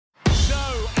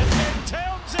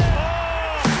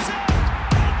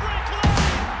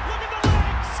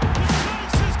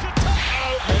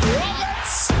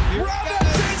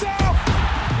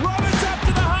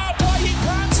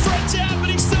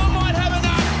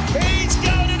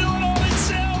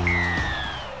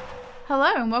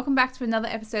Hello and welcome back to another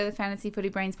episode of the Fantasy Footy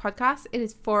Brains podcast. It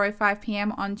is 4:05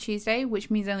 p.m. on Tuesday, which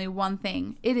means only one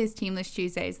thing. It is Teamless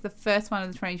Tuesdays, the first one of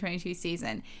the 2022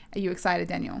 season. Are you excited,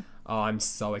 Daniel? Oh, I'm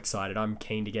so excited. I'm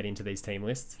keen to get into these team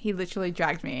lists. He literally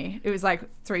dragged me. It was like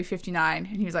 3:59 and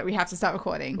he was like, we have to start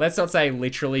recording. Let's not say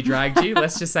literally dragged you.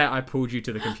 Let's just say I pulled you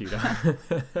to the computer.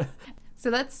 So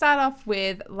let's start off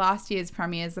with last year's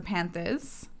premiers, the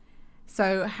Panthers.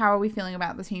 So how are we feeling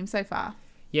about the team so far?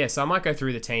 Yeah, so I might go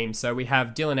through the team. So we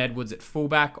have Dylan Edwards at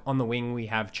fullback. On the wing, we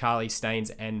have Charlie Staines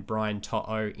and Brian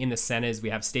To'o. In the centres, we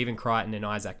have Stephen Crichton and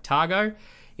Isaac Targo.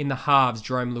 In the halves,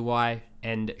 Jerome Luai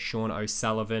and Sean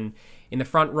O'Sullivan. In the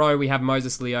front row, we have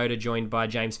Moses Leota joined by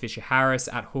James Fisher-Harris.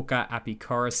 At hooker, Api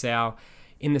Coruscant.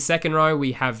 In the second row,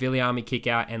 we have Viliami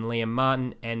Kikau and Liam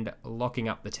Martin. And locking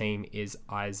up the team is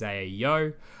Isaiah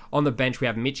Yeo. On the bench, we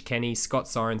have Mitch Kenny, Scott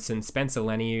Sorensen, Spencer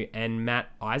Leniu, and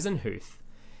Matt Eisenhuth.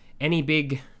 Any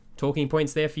big talking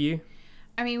points there for you?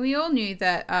 I mean, we all knew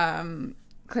that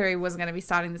Cleary wasn't going to be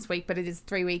starting this week, but it is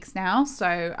 3 weeks now.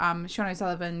 So Sean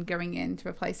O'Sullivan going in to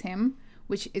replace him,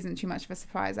 which isn't too much of a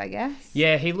surprise, I guess.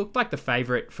 Yeah, he looked like the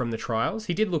favourite from the trials.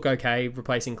 He did look okay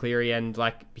replacing Cleary, and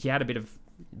like he had a bit of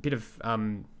how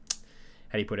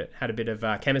do you put it? Had a bit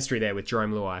of chemistry there with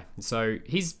Jerome Luai. So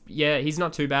he's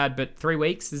not too bad, but 3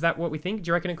 weeks, is that what we think? Do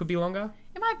you reckon it could be longer?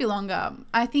 It might be longer.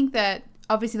 I think that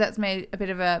obviously that's made a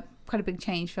bit of quite a big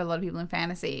change for a lot of people in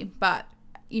fantasy, but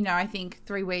I think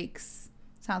 3 weeks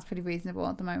sounds pretty reasonable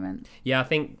at the moment. Yeah, I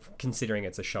think considering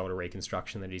it's a shoulder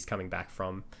reconstruction that he's coming back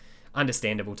from,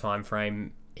 understandable time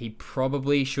frame. He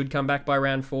probably should come back by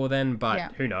round 4 then,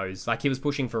 but Who knows? Like he was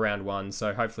pushing for round 1,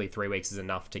 so hopefully 3 weeks is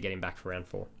enough to get him back for round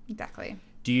 4. Exactly.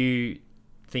 Do you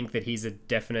think that he's a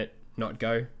definite not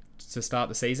go to start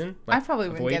the season? I probably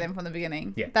wouldn't get him from the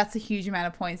beginning. Yeah. That's a huge amount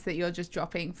of points that you're just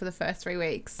dropping for the first 3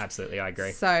 weeks. Absolutely, I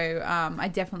agree. So I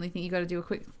definitely think you got to do a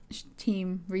quick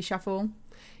team reshuffle.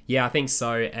 Yeah, I think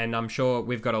so, and I'm sure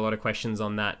we've got a lot of questions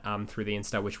on that through the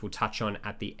Insta, which we'll touch on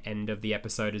at the end of the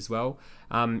episode as well.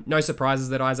 No surprises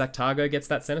that Isaac Targo gets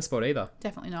that centre spot either.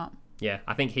 Definitely not. Yeah,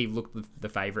 I think he looked the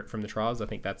favourite from the trials. I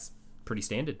think that's pretty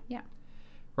standard. Yeah.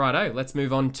 Righto, let's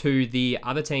move on to the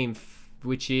other team,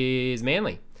 which is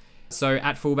Manly. So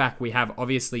at fullback, we have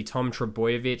obviously Tom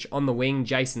Trbojevic. On the wing,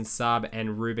 Jason Saab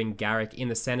and Ruben Garrick. In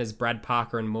the centres, Brad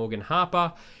Parker and Morgan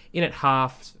Harper. In at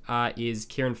half is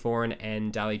Kieran Foran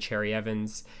and Daly Cherry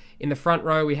Evans. In the front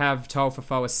row, we have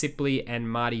Toafafoa Sipley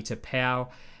and Marty Tapau.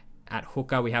 At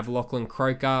hooker, we have Lachlan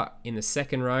Croker. In the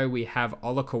second row, we have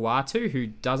Ola Kawatu, who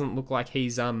doesn't look like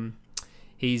he's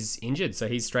injured, so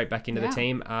he's straight back into the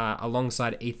team,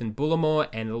 alongside Ethan Bullimore,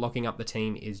 and locking up the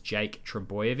team is Jake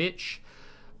Trbojevic.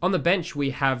 On the bench,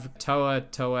 we have Toa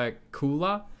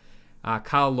Kula,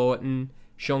 Carl Lawton,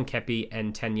 Sean Kepi,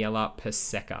 and Taniela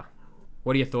Paseka.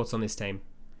 What are your thoughts on this team?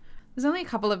 There's only a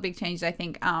couple of big changes, I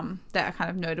think, that are kind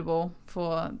of notable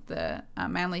for the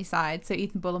Manly side. So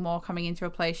Ethan Bullimore coming in to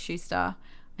replace Schuster,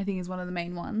 I think is one of the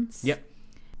main ones. Yep.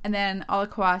 And then Ola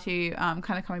Kawatu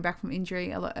kind of coming back from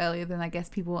injury a lot earlier than I guess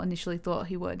people initially thought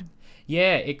he would.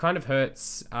 Yeah, it kind of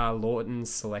hurts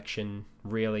Lawton's selection,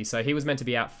 really. So he was meant to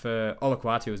be out Ola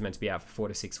Kawatu was meant to be out for 4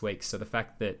 to 6 weeks. So the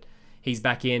fact that he's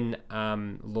back in,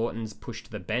 Lawton's pushed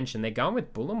to the bench, and they're going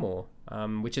with Bullimore,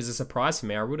 which is a surprise for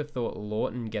me. I would have thought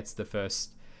Lawton gets the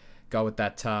first go at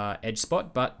that edge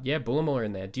spot, but yeah, Bullimore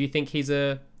in there. Do you think he's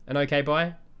an okay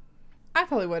buy? I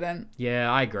probably wouldn't.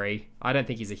 Yeah, I agree. I don't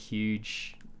think he's a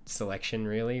huge selection,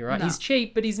 really, right? No. He's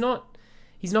cheap, but he's not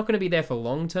going to be there for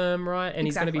long term, right? And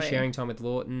He's going to be Exactly. sharing time with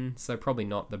Lawton, so probably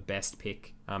not the best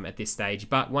pick at this stage,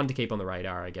 but one to keep on the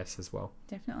radar, I guess, as well.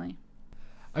 Definitely.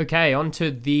 Okay, on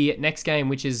to the next game,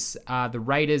 which is the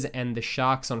Raiders and the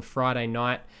Sharks on Friday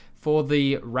night. For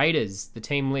the Raiders, the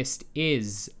team list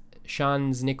is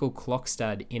Shans Nickel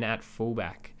Klokstad in at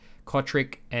fullback,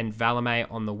 Kotrick and Valame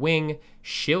on the wing,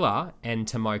 Schiller and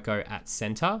Tomoko at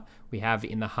centre. We have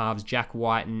in the halves Jack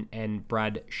Whiten and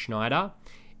Brad Schneider.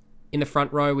 In the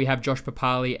front row, we have Josh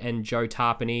Papali and Joe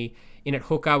Tarpany. In at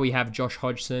hooker, we have Josh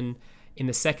Hodgson. In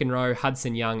the second row,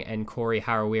 Hudson Young and Corey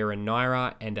Harawira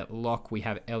Naira. And at lock, we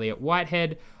have Elliot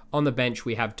Whitehead. On the bench,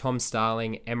 we have Tom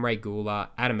Starling, Emre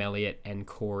Gula, Adam Elliott, and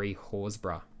Corey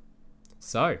Horsburgh.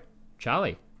 So,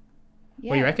 Charlie,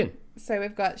 what do you reckon? So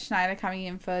we've got Schneider coming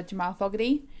in for Jamal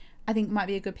Fogarty. I think might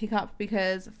be a good pickup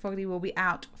because Fogarty will be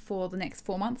out for the next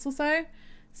 4 months or so.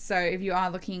 So if you are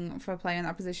looking for a player in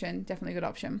that position, definitely a good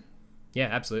option. Yeah,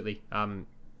 absolutely.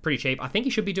 Pretty cheap. I think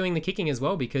he should be doing the kicking as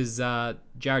well because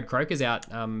Jared Croker's out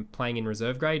playing in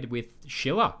reserve grade with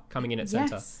Schiller coming in at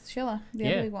centre. Yes, Schiller, the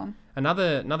other big one.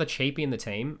 Another cheapie in the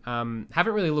team.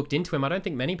 Haven't really looked into him. I don't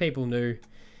think many people knew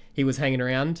he was hanging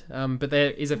around. But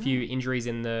there is a few injuries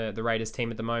in the Raiders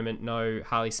team at the moment. No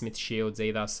Harley Smith-Shields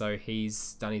either, so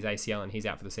he's done his ACL and he's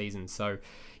out for the season. So,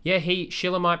 yeah,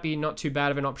 Schiller might be not too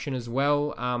bad of an option as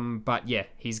well. But, yeah,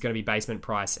 he's going to be basement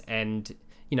price and,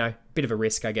 bit of a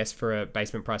risk, I guess, for a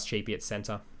basement price cheapie at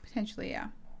centre. Potentially, yeah.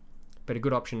 But a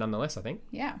good option nonetheless, I think.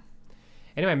 Yeah.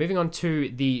 Anyway, moving on to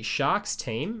the Sharks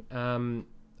team.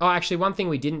 Actually, one thing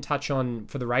we didn't touch on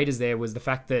for the Raiders there was the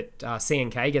fact that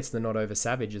CNK gets the nod over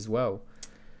Savage as well.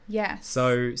 Yes.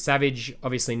 So Savage,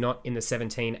 obviously not in the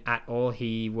 17 at all.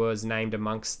 He was named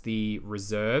amongst the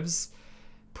reserves.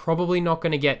 Probably not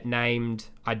going to get named,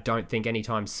 I don't think,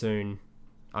 anytime soon,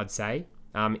 I'd say.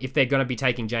 If they're going to be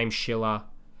taking James Schiller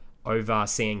over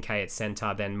CNK at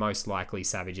centre, then most likely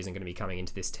Savage isn't going to be coming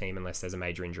into this team unless there's a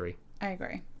major injury. I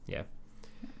agree. Yeah.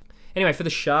 Anyway, for the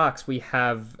Sharks, we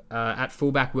have at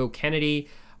fullback Will Kennedy.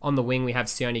 On the wing, we have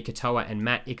Sione Katoa and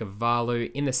Matt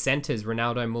Ikavalu. In the centres,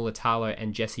 Ronaldo Mulatalo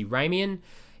and Jesse Ramian.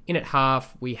 In at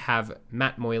half, we have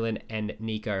Matt Moylan and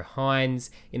Nico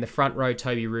Hines. In the front row,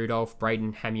 Toby Rudolph,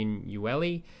 Braden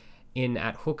Hamunueli. In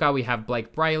at hooker, we have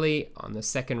Blake Brayley. On the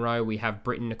second row, we have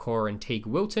Britton Nakora and Teague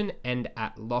Wilton. And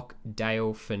at lock,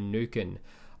 Dale Finucane.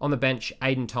 On the bench,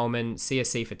 Aiden Tolman,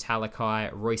 CSC for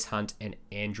Talakai, Royce Hunt, and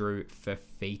Andrew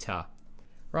Fafita.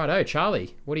 Righto,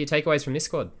 Charlie, what are your takeaways from this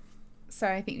squad? So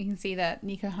I think we can see that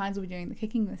Nico Hines will be doing the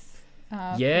kicking this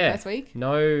week.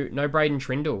 No Braden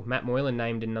Trindle. Matt Moylan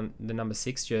named in the number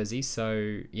 6 jersey.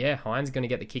 So, yeah, Hines going to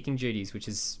get the kicking duties, which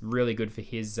is really good for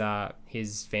his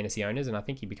fantasy owners, and I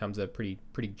think he becomes a pretty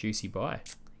juicy buy.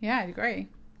 Yeah, I'd agree.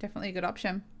 Definitely a good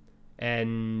option.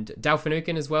 And Dale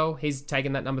Finucane as well. He's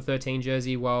taken that number 13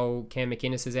 jersey while Cam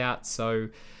McInnes is out. So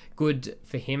good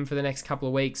for him for the next couple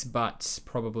of weeks. But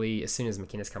probably as soon as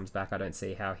McInnes comes back, I don't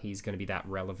see how he's going to be that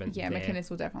relevant. Yeah, there.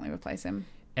 McInnes will definitely replace him.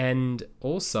 And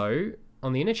also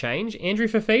on the interchange, Andrew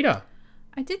Fafita.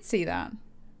 I did see that.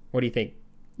 What do you think?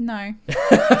 No.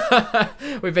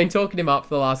 We've been talking him up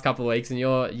for the last couple of weeks and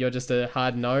you're just a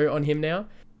hard no on him now?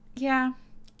 Yeah.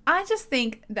 I just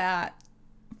think that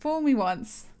fool me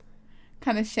once,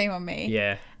 kind of shame on me.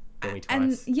 Yeah, fool me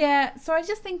twice. And yeah, so I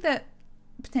just think that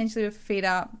potentially with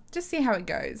Fafita, just see how it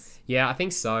goes. Yeah, I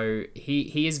think so.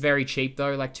 He is very cheap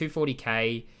though, like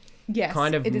 240k. Yes,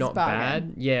 kind of it is not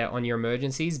bargain. bad, yeah, on your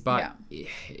emergencies, but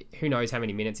who knows how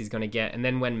many minutes he's going to get. And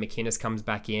then when McInnes comes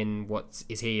back in,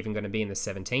 is he even going to be in the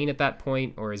 17 at that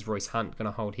point, or is Royce Hunt going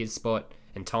to hold his spot,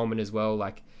 and Tolman as well?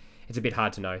 Like, it's a bit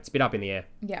hard to know. It's a bit up in the air.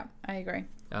 Yeah, I agree.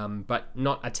 But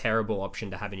not a terrible option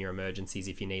to have in your emergencies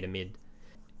if you need a mid.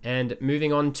 And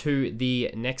moving on to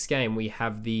the next game, we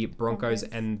have the Broncos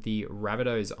and the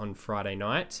Rabbitohs on Friday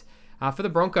night. For the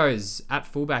Broncos, at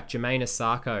fullback, Jermaine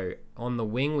Asako. On the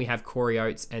wing, we have Corey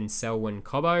Oates and Selwyn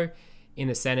Cobbo. In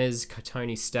the centres,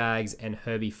 Tony Staggs and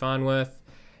Herbie Farnworth.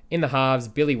 In the halves,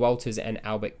 Billy Walters and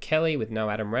Albert Kelly with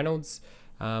no Adam Reynolds.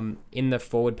 In the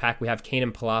forward pack, we have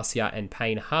Keenan Palacia and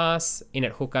Payne Haas. In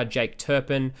at hooker, Jake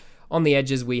Turpin. On the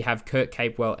edges, we have Kurt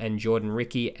Capewell and Jordan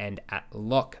Ricky. And at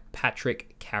lock,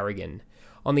 Patrick Carrigan.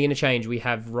 On the interchange, we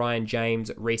have Ryan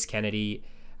James, Reece Kennedy,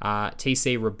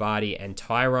 TC Rabadi and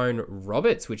Tyrone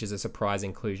Roberts, which is a surprise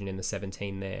inclusion in the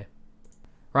 17 there.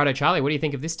 Righto, Charlie, what do you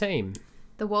think of this team?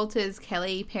 The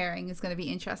Walters-Kelly pairing is going to be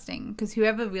interesting because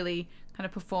whoever really kind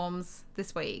of performs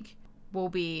this week will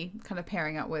be kind of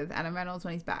pairing up with Adam Reynolds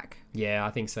when he's back. Yeah,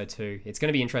 I think so too. It's going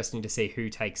to be interesting to see who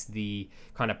takes the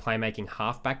kind of playmaking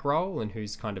halfback role and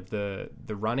who's kind of the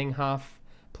running half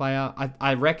player.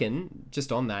 I reckon,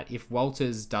 just on that, if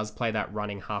Walters does play that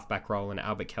running halfback role and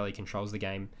Albert Kelly controls the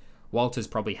game, Walters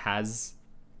probably has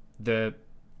the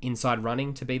inside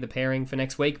running to be the pairing for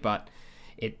next week, but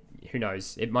who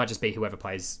knows? It might just be whoever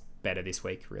plays better this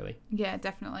week, really. Yeah,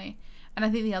 definitely. And I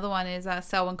think the other one is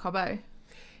Selwyn Cobbo.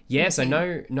 Yeah, so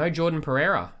no Jordan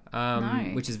Pereira,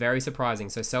 No. which is very surprising.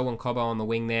 So Selwyn Cobbo on the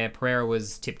wing there. Pereira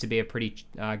was tipped to be a pretty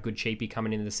good cheapie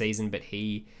coming into the season, but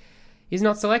he is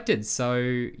not selected. So,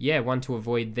 yeah, one to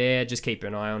avoid there. Just keep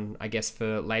an eye on, I guess,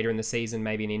 for later in the season,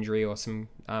 maybe an injury or some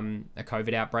a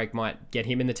COVID outbreak might get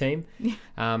him in the team. Yeah.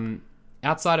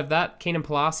 Outside of that, Keenan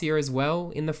Palacia as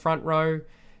well in the front row.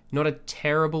 Not a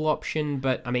terrible option,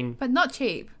 but, I mean... But not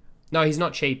cheap. No, he's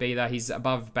not cheap either. He's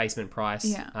above basement price.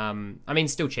 Yeah. I mean,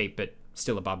 still cheap, but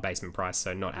still above basement price,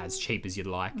 so not as cheap as you'd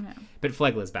like. Yeah. But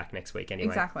Flegler's back next week anyway.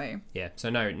 Exactly. Yeah, so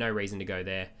no reason to go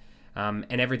there. And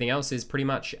everything else is pretty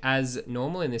much as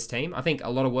normal in this team. I think a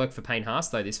lot of work for Payne Haas,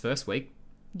 though, this first week.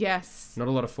 Yes. Not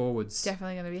a lot of forwards.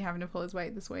 Definitely going to be having to pull his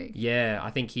weight this week. Yeah, I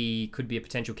think he could be a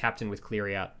potential captain with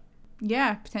Cleary out.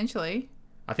 Yeah, potentially.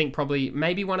 I think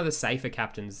maybe one of the safer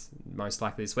captains most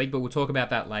likely this week, but we'll talk about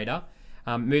that later.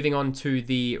 Moving on to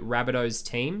the Rabbitohs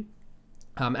team.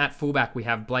 At fullback, we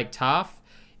have Blake Taff.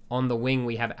 On the wing,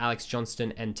 we have Alex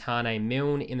Johnston and Tane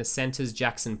Milne. In the centres,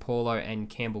 Jackson Paulo and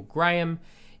Campbell Graham.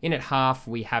 In at half,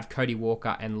 we have Cody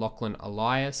Walker and Lachlan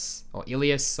Ilias.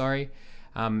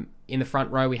 In the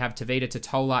front row, we have Tavita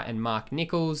Totola and Mark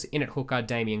Nichols. In at hooker,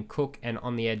 Damien Cook. And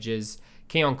on the edges,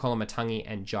 Keon Kolomatangi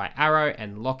and Jai Arrow.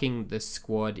 And locking the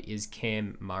squad is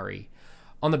Cam Murray.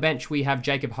 On the bench, we have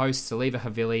Jacob Host, Saliva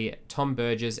Havili, Tom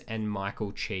Burgess, and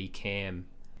Michael Chi Cam.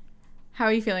 How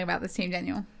are you feeling about this team,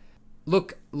 Daniel?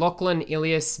 Look, Lachlan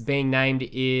Ilias being named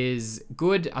is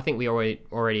good. I think we were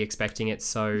already expecting it,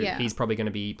 so he's probably going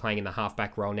to be playing in the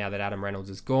halfback role now that Adam Reynolds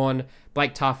is gone.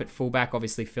 Blake Taff at fullback,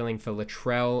 obviously filling for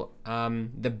Latrell.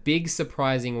 The big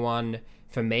surprising one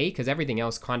for me, because everything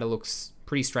else kind of looks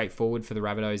pretty straightforward for the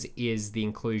Rabbitohs, is the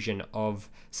inclusion of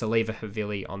Saliva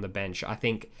Havili on the bench. I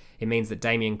think it means that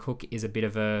Damien Cook is a bit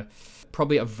of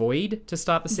probably a void to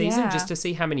start the season, just to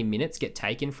see how many minutes get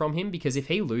taken from him, because if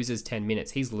he loses 10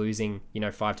 minutes, he's losing,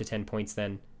 5 to 10 points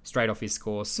then straight off his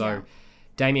score. So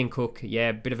Damien Cook,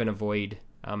 bit of an avoid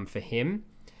for him.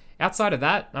 Outside of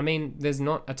that, I mean, there's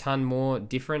not a ton more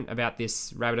different about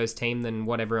this Rabbitohs team than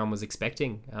what everyone was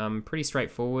expecting. Pretty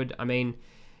straightforward. I mean,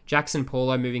 Jackson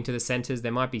Paulo moving to the centres,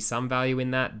 there might be some value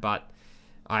in that, but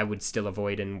I would still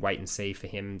avoid and wait and see for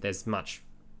him. There's much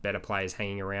better players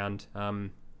hanging around.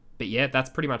 But yeah, that's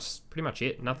pretty much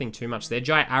it. Nothing too much there.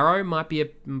 Jai Arrow might be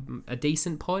a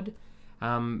decent pod,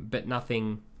 but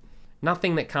nothing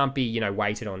that can't be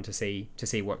weighted on to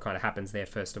see what kind of happens there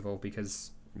first of all,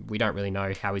 because we don't really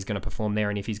know how he's going to perform there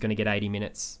and if he's going to get 80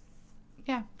 minutes.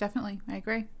 Yeah, definitely. I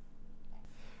agree.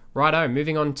 Righto,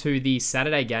 moving on to the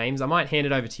Saturday games. I might hand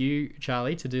it over to you,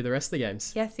 Charlie, to do the rest of the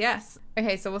games. Yes.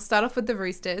 Okay, so we'll start off with the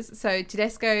Roosters. So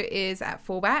Tedesco is at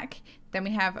fullback. Then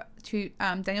we have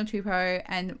Daniel Tupou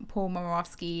and Paul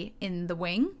Momirovski in the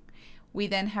wing. We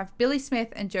then have Billy Smith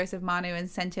and Joseph Manu in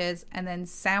centres, and then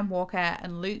Sam Walker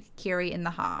and Luke Keary in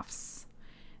the halves.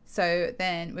 So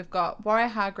then we've got Warrior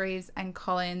Hargreaves and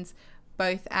Collins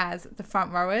both as the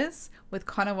front rowers, with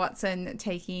Connor Watson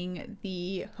taking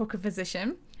the hooker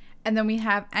position. And then we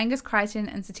have Angus Crichton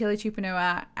and Satili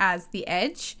Tupanua as the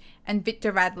edge, and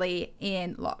Victor Radley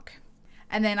in lock.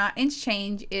 And then our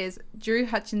interchange is Drew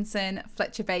Hutchinson,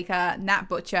 Fletcher Baker, Nat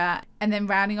Butcher, and then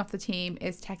rounding off the team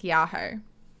is Takiaho.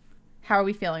 How are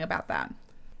we feeling about that?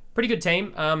 Pretty good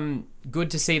team.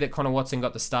 Good to see that Connor Watson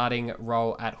got the starting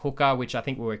role at hooker, which I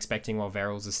think we were expecting while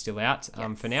Verrills is still out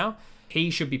for now. He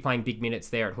should be playing big minutes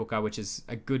there at hooker, which is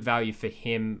a good value for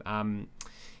him.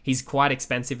 He's quite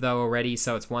expensive though already,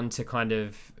 so it's one to kind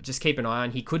of just keep an eye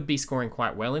on. He could be scoring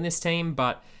quite well in this team,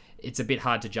 but it's a bit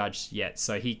hard to judge yet.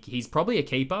 So he's probably a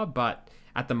keeper, but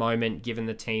at the moment, given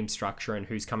the team structure and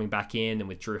who's coming back in, and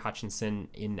with Drew Hutchinson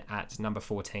in at number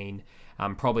 14,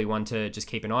 probably one to just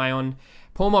keep an eye on.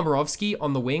 Paul Momirovski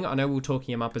on the wing. I know we were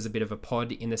talking him up as a bit of a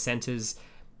pod in the centres.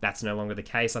 That's no longer the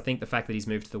case. I think the fact that he's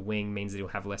moved to the wing means that he'll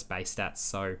have less base stats.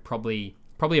 So probably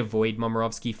avoid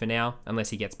Momirovski for now,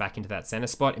 unless he gets back into that centre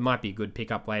spot. It might be a good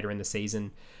pickup later in the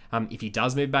season if he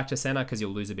does move back to centre, because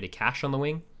you'll lose a bit of cash on the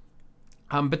wing.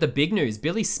 But the big news,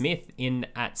 Billy Smith in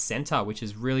at centre, which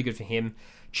is really good for him.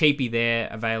 Cheapy there,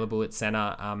 available at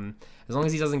centre. As long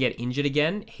as he doesn't get injured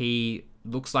again, he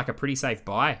looks like a pretty safe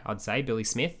buy, I'd say, Billy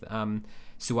Smith.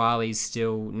 Suali's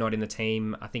still not in the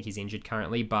team. I think he's injured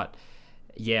currently, but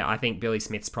yeah, I think Billy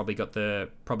Smith's probably got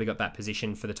that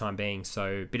position for the time being.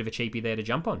 So a bit of a cheapie there to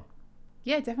jump on.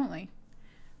 Yeah, definitely.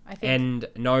 I think. And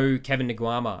no Kevin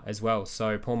Nguama as well.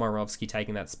 So Paul Momirovski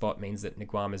taking that spot means that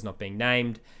Nguama's not being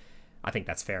named. I think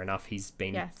that's fair enough. He's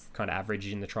been kind of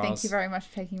average in the trials. Thank you very much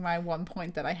for taking my 1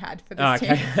 point that I had for this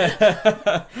team.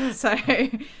 So,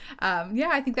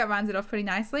 I think that rounds it off pretty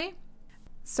nicely.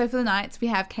 So for the Knights, we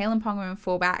have Kalen Ponga in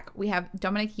fullback. We have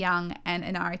Dominic Young and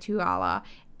Inari Tuala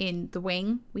in the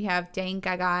wing. We have Dane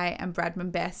Gagai and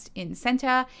Bradman Best in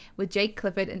centre, with Jake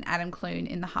Clifford and Adam Clune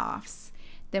in the halves.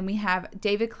 Then we have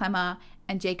David Clemmer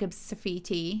and Jacob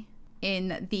Safiti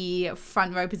in the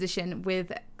front row position,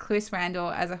 with Chris Randall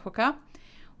as a hooker.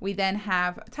 We then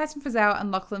have Tyson Frizzell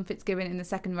and Lachlan Fitzgibbon in the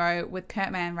second row, with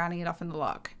Kurt Mann rounding it off in the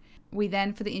lock. We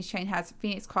then, for the interchange, has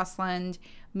Phoenix Crossland,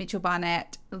 Mitchell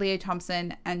Barnett, Leo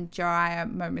Thompson, and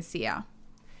Jariah Momasia.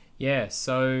 Yeah,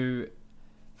 so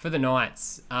for the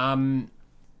Knights,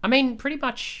 I mean, pretty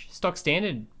much stock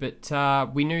standard,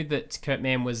 but we knew that Kurt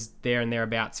Mann was there and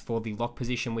thereabouts for the lock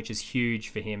position, which is huge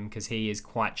for him because he is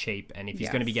quite cheap. And if he's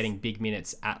going to be getting big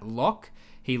minutes at lock,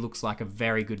 he looks like a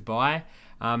very good buy.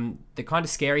 The kind of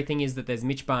scary thing is that there's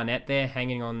Mitch Barnett there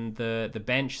hanging on the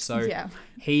bench, so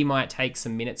he might take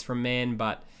some minutes from Mann,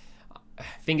 but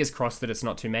fingers crossed that it's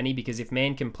not too many, because if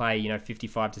Mann can play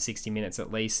 55 to 60 minutes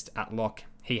at least at lock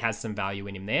he has some value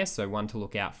in him there. So one to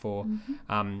look out for,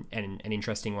 and an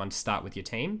interesting one to start with your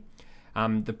team.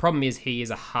 The problem is he is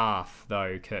a half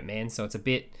though, Kurt Mann, so it's a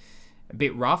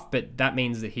bit rough, but that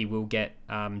means that he will get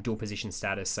dual position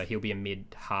status, so he'll be a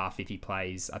mid-half if he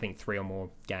plays, I think, 3 or more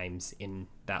games in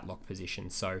that lock position.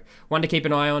 So one to keep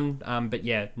an eye on, but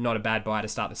yeah, not a bad buy to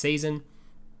start the season.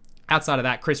 Outside of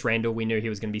that, Chris Randall, we knew he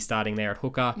was going to be starting there at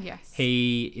hooker. Yes.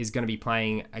 He is going to be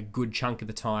playing a good chunk of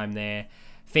the time there.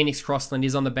 Phoenix Crossland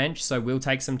is on the bench, so we'll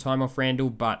take some time off Randall,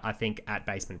 but I think at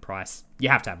basement price, you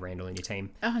have to have Randall in your team.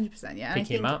 100%, yeah. Pick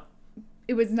him up.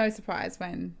 It was no surprise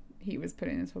when he was put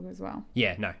in as hooker as well.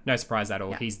 Yeah, no surprise at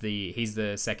all. Yeah. He's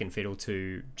the second fiddle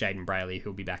to Jaden Brayley,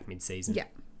 who'll be back mid-season. Yeah.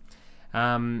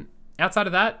 Outside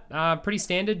of that, pretty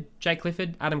standard. Jay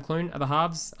Clifford, Adam Clune are the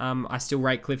halves. I still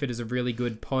rate Clifford as a really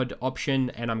good pod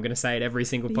option, and I'm going to say it every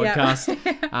single podcast.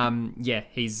 Yeah,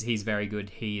 he's very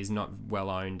good. He is not well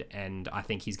owned, and I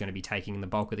think he's going to be taking the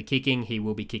bulk of the kicking. He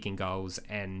will be kicking goals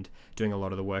and doing a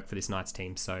lot of the work for this Knights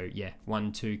team. So yeah,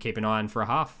 one to keep an eye on for a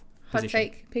half. Hot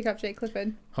take, pick up Jake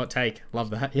Clifford. Hot take,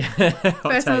 love that. Yeah,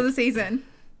 First one of the season.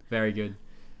 Very good.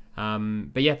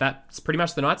 But yeah, that's pretty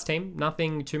much the Knights team.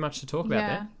 Nothing too much to talk about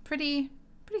there. Pretty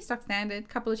stock standard.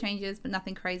 Couple of changes, but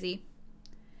nothing crazy.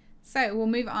 So we'll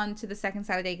move on to the second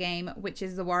Saturday game, which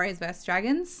is the Warriors versus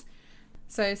Dragons.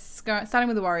 So starting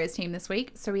with the Warriors team this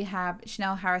week. So we have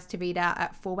Chanel Harris-Tavita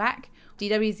at fullback,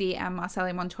 DWZ and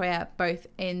Marcelo Montoya both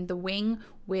in the wing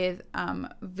with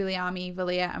Viliami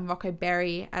Valia and Rocco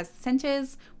Berry as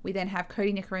centres. We then have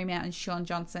Cody Nikorima and Sean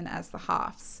Johnson as the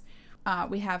halves.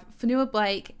 We have Fanua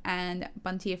Blake and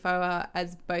Bunty Afoa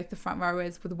as both the front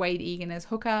rowers with Wade Egan as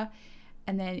hooker,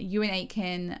 and then Ewan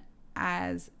Aitken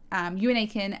and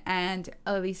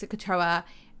Elisa Katoa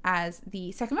as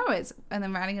the second rowers, and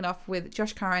then rounding it off with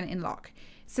Josh Curran in lock.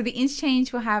 So the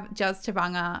interchange will have Juz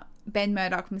Tabanga, Ben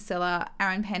Murdoch-Masila,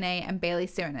 Aaron Penne, and Bailey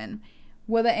Sirinen.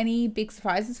 Were there any big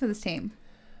surprises for this team?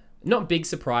 Not big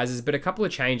surprises, but a couple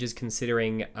of changes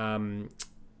considering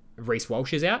Reece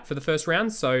Walsh is out for the first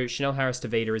round. So Chanel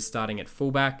Harris-Tavita is starting at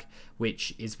fullback,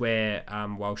 which is where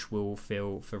Walsh will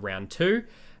fill for round 2.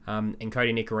 And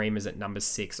Cody Nikorima is at number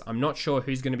 6. I'm not sure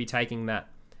who's going to be taking that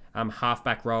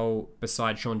halfback role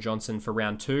beside Sean Johnson for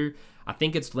round 2. I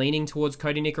think it's leaning towards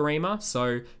Cody Nikorima,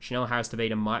 so Chanel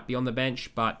Harris-Tavita might be on the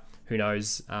bench, but who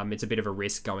knows? It's a bit of a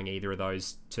risk going either of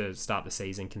those to start the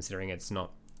season, considering it's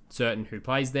not certain who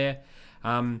plays there.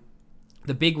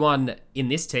 The big one in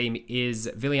this team is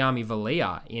Viliami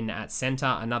Valia in at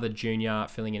centre, another junior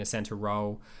filling in a centre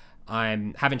role.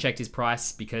 I haven't checked his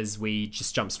price because we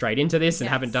just jumped straight into this and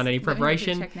haven't done any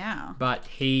preparation. Check now. But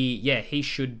he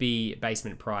should be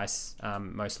basement price,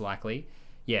 most likely.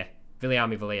 Yeah,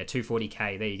 Viliami Valia,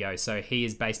 240k. There you go. So he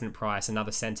is basement price,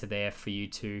 another centre there for you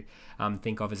to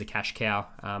think of as a cash cow.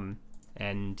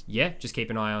 And yeah, just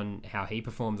keep an eye on how he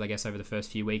performs, I guess, over the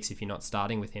first few weeks if you're not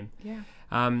starting with him. Yeah.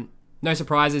 No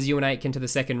surprises. Ewan Aitken to the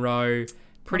second row.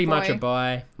 Pretty much a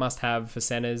buy. Must have for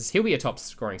centres. He'll be a top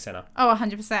scoring centre. Oh,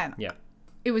 100%. Yeah.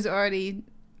 It was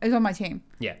on my team.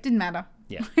 Yeah. Didn't matter.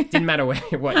 Yeah. Didn't matter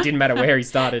where he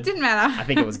started. Didn't matter. I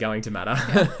think it was going to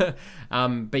matter.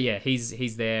 But yeah,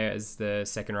 he's there as the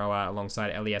second rower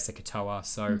alongside Eliezer Katoa.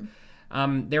 So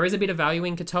there is a bit of value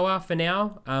in Katoa for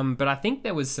now. But I think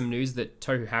there was some news that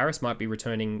Tohu Harris might be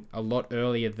returning a lot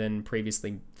earlier than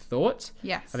previously thought.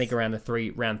 Yes. I think around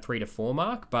the round 3 to 4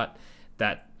 mark, but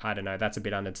that, I don't know, that's a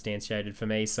bit unsubstantiated for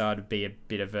me, so I'd be a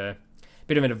bit of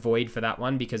an avoid for that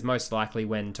one, because most likely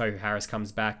when Tohu Harris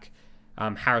comes back,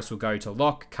 Harris will go to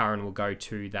lock, Curran will go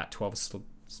to that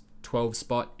 12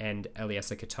 spot, and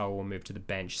Eliezer Katoa will move to the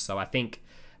bench. So I think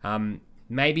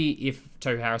maybe if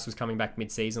Tohu Harris was coming back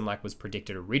mid-season like was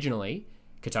predicted originally,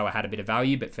 Katoa had a bit of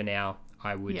value, but for now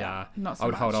I would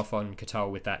hold off on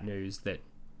Katoa with that news that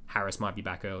Harris might be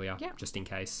back earlier, just in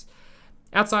case.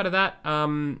 Outside of that,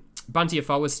 Bunty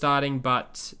Afoa was starting,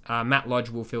 but Matt Lodge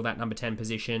will fill that number 10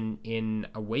 position in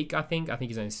a week, I think. I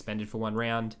think he's only suspended for one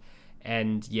round.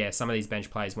 And yeah, some of these bench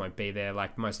players won't be there.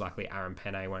 Like most likely Aaron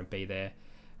Penne won't be there.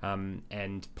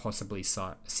 And possibly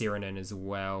Sirinen as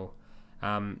well.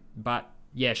 But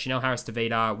yeah, Chanel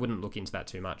Harris-Tavita, wouldn't look into that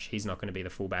too much. He's not going to be the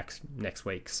fullback next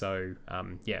week. So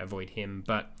yeah, avoid him.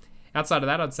 But outside of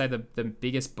that, I'd say the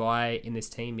biggest buy in this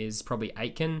team is probably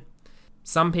Aitken.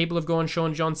 Some people have gone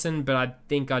Sean Johnson, but I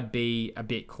think I'd be a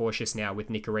bit cautious now with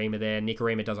Nikorima there.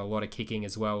 Nikorima does a lot of kicking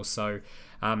as well, so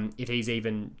if he's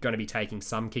even going to be taking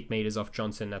some kick meters off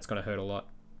Johnson, that's going to hurt a lot.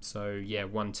 So yeah,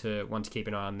 one to keep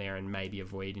an eye on there and maybe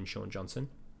avoid in Sean Johnson.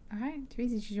 All right,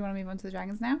 Teresa, do you want to move on to the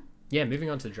Dragons now? Yeah, moving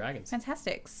on to the Dragons.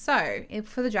 Fantastic. So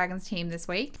for the Dragons team this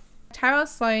week, Tyrell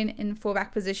Sloan in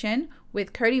fullback position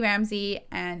with Cody Ramsey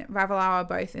and Ravalawa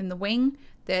both in the wing.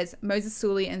 There's Moses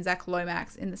Sully and Zach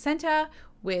Lomax in the centre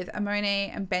with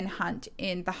Amone and Ben Hunt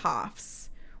in the halves.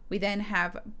 We then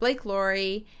have Blake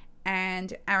Laurie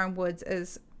and Aaron Woods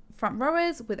as front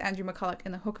rowers with Andrew McCulloch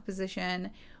in the hooker position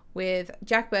with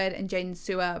Jack Bird and Jaden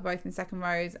Sewer both in second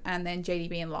rows, and then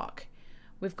JDB in lock.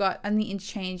 We've got on the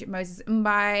interchange Moses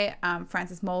Mbai,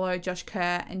 Francis Molo, Josh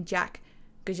Kerr and Jack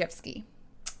Gajewski.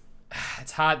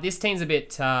 It's hard. This team's a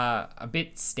bit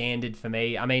standard for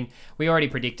me. I mean, we already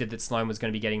predicted that Sloan was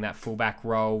going to be getting that fullback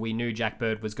role. We knew Jack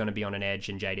Bird was going to be on an edge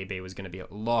and JDB was going to be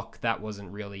at lock. That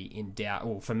wasn't really in doubt.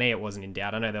 Well, for me, it wasn't in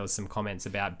doubt. I know there was some comments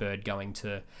about Bird going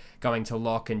to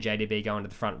lock and JDB going to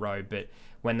the front row, but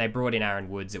when they brought in Aaron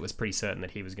Woods, it was pretty certain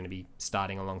that he was going to be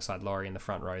starting alongside Laurie in the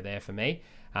front row there for me.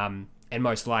 And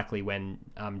most likely when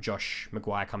Josh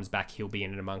Maguire comes back, he'll be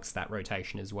in and amongst that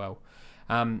rotation as well.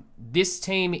 This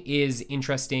team is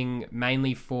interesting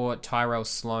mainly for Tyrell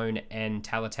Sloan and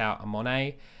Talatau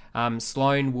Amone.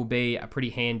 Sloan will be a pretty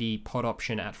handy pod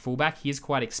option at fullback. He is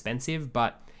quite expensive,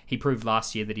 but he proved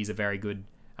last year that he's a very good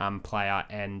player,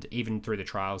 and even through the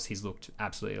trials, he's looked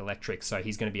absolutely electric, so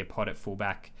he's going to be a pod at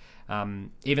fullback.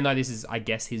 Even though this is, I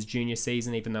guess, his junior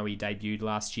season, even though he debuted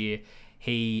last year,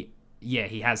 he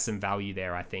has some value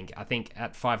there, I think. I think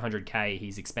at 500k,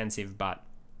 he's expensive, but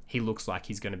he looks like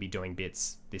he's going to be doing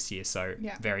bits this year, so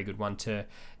very good one to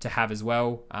have as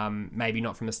well. Maybe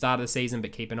not from the start of the season,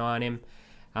 but keep an eye on him.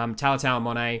 Talatau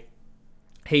Amone,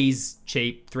 he's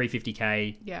cheap,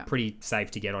 350k, pretty safe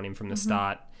to get on him from the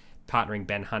start, partnering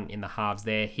Ben Hunt in the halves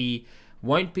there. He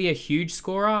won't be a huge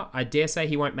scorer. I dare say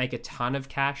he won't make a ton of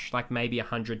cash, like maybe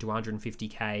 100 to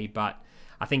 150k, but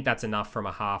I think that's enough from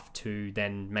a half to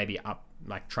then maybe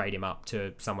trade him up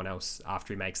to someone else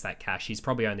after he makes that cash. He's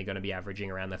probably only going to be averaging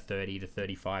around the 30 to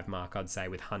 35 mark, I'd say,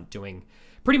 with Hunt doing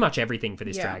pretty much everything for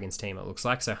this Dragons team, it looks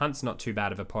like. So Hunt's not too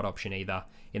bad of a pod option either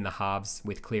in the halves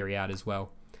with Cleary out as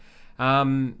well.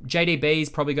 JDB is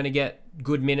probably going to get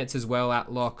good minutes as well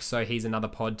at lock, so he's another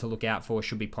pod to look out for.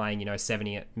 Should be playing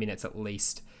 70 minutes at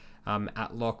least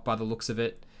at lock by the looks of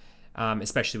it.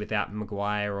 Especially without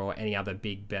Maguire or any other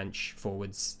big bench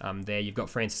forwards there. You've got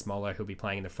Francis Molo, who'll be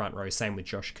playing in the front row, same with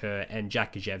Josh Kerr, and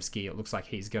Jack Gajewski. It looks like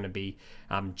he's going to be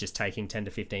just taking 10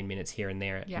 to 15 minutes here and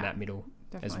there in that middle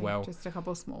as well. Just a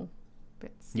couple of small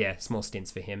bits. Yeah, small stints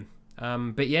for him.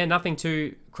 But yeah, nothing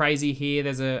too crazy here.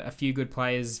 There's a few good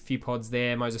players, a few pods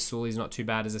there. Moses Sully's not too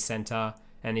bad as a centre,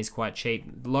 and he's quite cheap.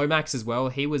 Lomax as well.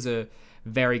 He was a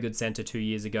very good centre 2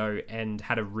 years ago and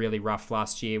had a really rough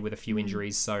last year with a few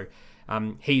injuries. So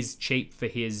he's cheap for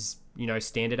his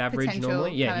standard average Potential,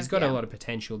 normally. Yeah, he's got a lot of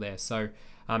potential there. So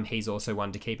he's also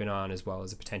one to keep an eye on as well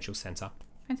as a potential centre.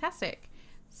 Fantastic.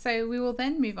 So we will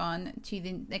then move on to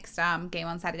the next game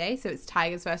on Saturday. So it's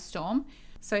Tigers versus Storm.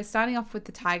 So starting off with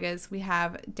the Tigers, we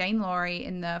have Dane Laurie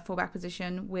in the fullback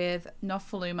position with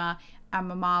Nofaluma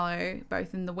and Mamalo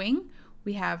both in the wing.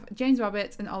 We have James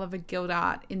Roberts and Oliver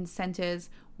Gildart in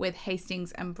centres with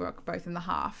Hastings and Brooke both in the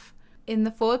half. In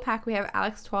the forward pack, we have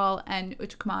Alex Twal and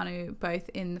Utukamanu both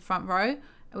in the front row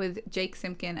with Jake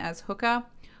Simpkin as hooker.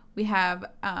 We have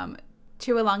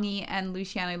Tuolangi and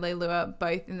Luciano Leilua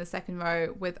both in the second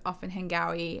row with Offen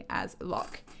Hengawi as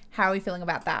lock. How are we feeling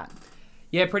about that?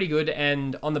 Yeah, pretty good.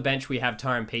 And on the bench, we have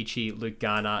Tyrone Peachy, Luke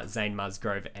Garner, Zane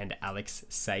Musgrove, and Alex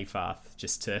Seyfarth,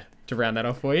 just to round that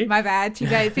off for you. My bad. Too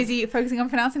busy focusing on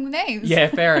pronouncing the names. Yeah,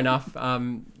 fair enough.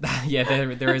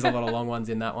 Yeah, there is a lot of long ones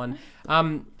in that one.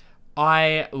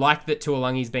 I like that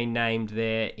Tuolangi's been named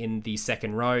there in the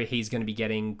second row. He's going to be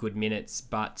getting good minutes,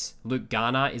 but Luke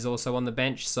Garner is also on the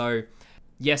bench. So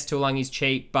yes, Tuolangi's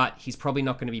cheap, but he's probably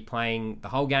not going to be playing the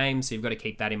whole game. So you've got to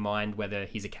keep that in mind, whether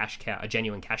he's a cash cow, a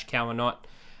genuine cash cow or not.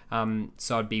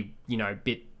 So I'd be, a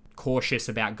bit cautious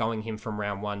about going him from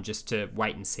round one, just to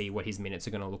wait and see what his minutes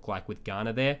are going to look like with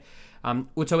Garner there.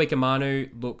 Utoika Manu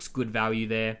looks good value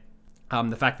there.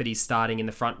 The fact that he's starting in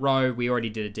the front row, we already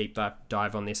did a deep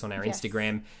dive on this on our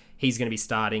Instagram. He's going to be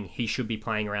starting. He should be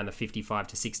playing around the 55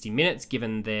 to 60 minutes,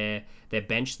 given their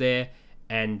bench there.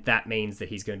 And that means that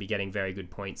he's going to be getting very good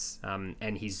points.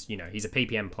 And he's a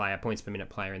PPM player, points per minute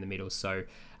player in the middle. So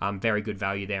very good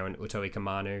value there on Utoika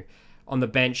Manu. On the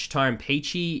bench, Tyrone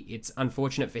Peachy, it's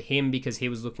unfortunate for him because he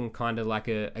was looking kind of like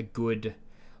a good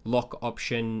lock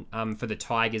option for the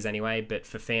Tigers anyway, but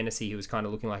for fantasy, he was kind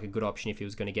of looking like a good option if he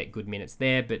was going to get good minutes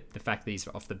there. But the fact that he's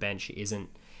off the bench isn't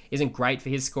great for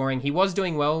his scoring. He was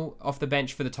doing well off the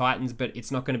bench for the Titans, but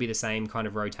it's not going to be the same kind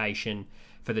of rotation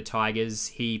for the Tigers.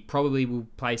 He probably will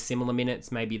play similar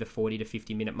minutes, maybe the 40 to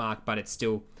 50 minute mark, but it's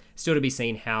still to be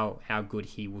seen how good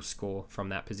he will score from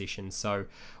that position. So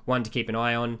one to keep an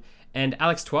eye on. And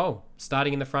Alex Twell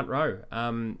starting in the front row.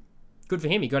 Good for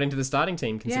him. He got into the starting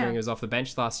team considering he was off the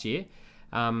bench last year.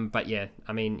 But yeah,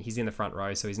 I mean, he's in the front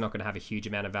row, so he's not going to have a huge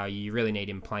amount of value. You really need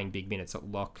him playing big minutes at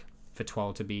lock for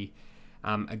Twell to be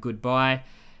a good buy.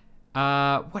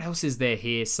 What else is there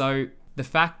here? So the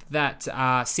fact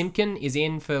that Simpkin is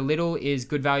in for Little is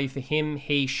good value for him.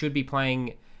 He should be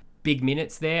playing big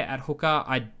minutes there at hooker.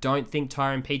 I don't think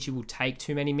Tyrone Peachey will take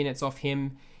too many minutes off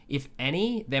him, if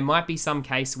any. There might be some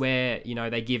case where,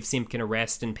 they give Simpkin a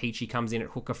rest and Peachey comes in at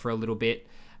hooker for a little bit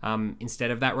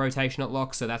instead of that rotation at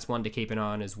lock. So that's one to keep an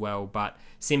eye on as well. But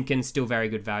Simpkin's still very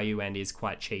good value and is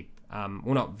quite cheap.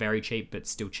 Well, not very cheap, but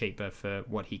still cheaper for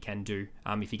what he can do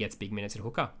if he gets big minutes at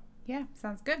hooker. Yeah,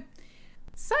 sounds good.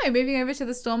 So, moving over to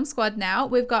the Storm squad now,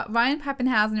 we've got Ryan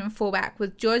Pappenhausen in fullback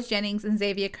with George Jennings and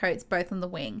Xavier Coates both on the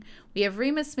wing. We have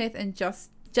Remus Smith and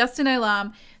Justin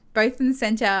Olam both in the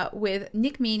centre with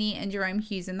Nick Meaney and Jerome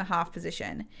Hughes in the half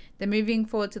position. Then moving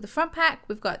forward to the front pack,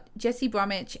 we've got Jesse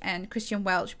Bromwich and Christian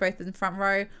Welch both in the front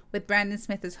row with Brandon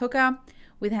Smith as hooker.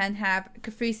 We then have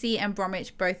Kafusi and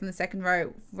Bromwich both in the second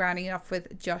row, rounding it off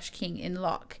with Josh King in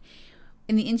lock.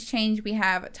 In the interchange, we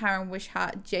have Tyrone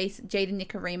Wishart, Jaden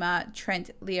Nikorima, Trent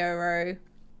Leoro,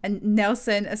 and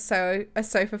Nelson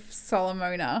Asofa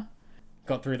Solomona.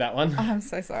 Got through that one. Oh, I'm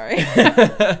so sorry.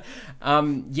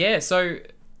 Yeah, so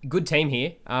good team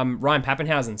here. Ryan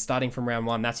Pappenhausen starting from round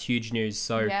 1. That's huge news.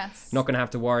 So not going to have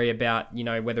to worry about,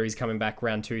 whether he's coming back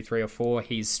round 2, 3 or 4.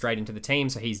 He's straight into the team,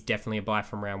 so he's definitely a buy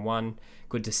from round 1.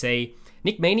 Good to see.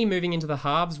 Nick Meaney moving into the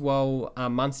halves while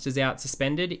Munster's out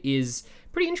suspended is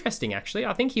pretty interesting, actually.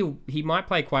 I think he might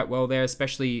play quite well there,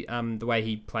 especially the way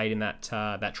he played in that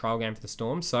trial game for the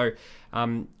Storm. So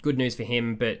good news for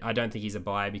him, but I don't think he's a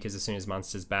buy because as soon as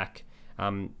Munster's back,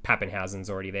 Pappenhausen's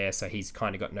already there, so he's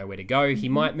kind of got nowhere to go. He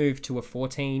might move to a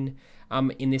 14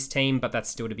 in this team, but that's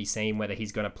still to be seen whether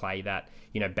he's going to play that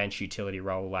bench utility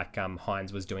role like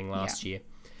Hines was doing last year.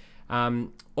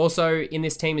 Also in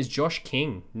this team is Josh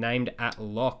King named at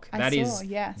lock. That is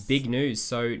big news.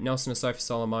 So Nelson Asofa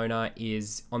Solomona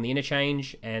is on the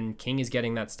interchange and King is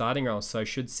getting that starting role. So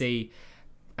should see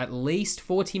at least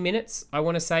 40 minutes, I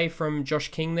want to say, from Josh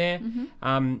King there.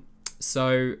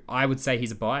 So I would say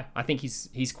he's a buy. I think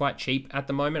he's quite cheap at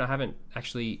the moment. I haven't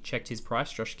actually checked his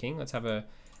price, Josh King. Let's have a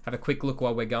quick look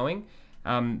while we're going.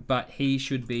 But he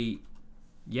should be,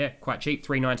 quite cheap,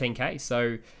 $319K.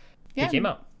 So pick him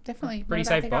up. Definitely. Pretty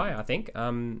safe buy, I think.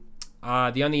 The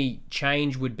only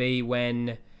change would be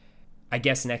when, I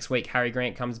guess next week, Harry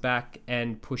Grant comes back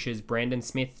and pushes Brandon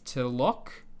Smith to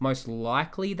lock. Most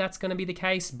likely that's going to be the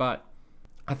case, but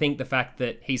I think the fact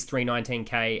that he's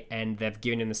 $319K and they've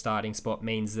given him the starting spot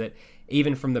means that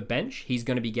even from the bench, he's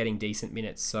going to be getting decent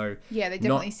minutes. So yeah, they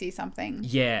definitely see something.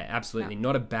 Yeah, absolutely.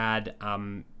 Not a bad,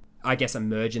 I guess,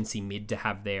 emergency mid to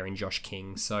have there in Josh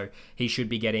King. So he should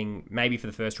be getting, maybe for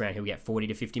the first round, he'll get 40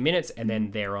 to 50 minutes. And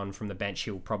then thereon from the bench,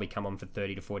 he'll probably come on for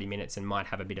 30 to 40 minutes and might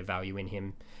have a bit of value in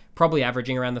him. Probably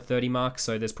averaging around the 30 mark.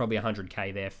 So there's probably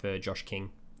 100K there for Josh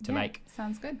King to make.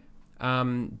 Sounds good.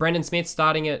 Brendan Smith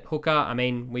starting at hooker. I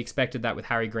mean, we expected that with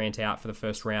Harry Grant out for the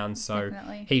first round, so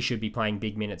he should be playing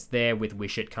big minutes there with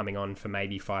Wishart coming on for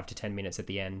maybe 5 to 10 minutes at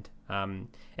the end. And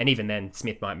even then,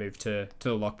 Smith might move to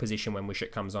the lock position when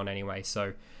Wishart comes on anyway,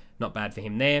 so not bad for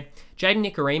him there. Jaden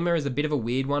Nikorima is a bit of a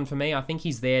weird one for me. I think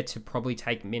he's there to probably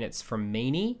take minutes from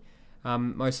Meaney,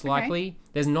 most likely.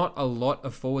 There's not a lot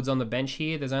of forwards on the bench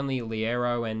here. There's only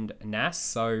Liero and Nass,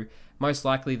 so most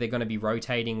likely they're going to be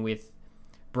rotating with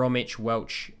Bromwich,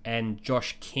 Welch, and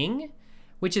Josh King,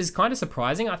 which is kind of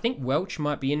surprising. I think Welch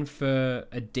might be in for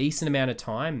a decent amount of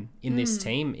time in this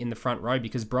team in the front row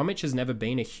because Bromwich has never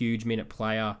been a huge minute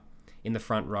player in the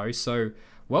front row. So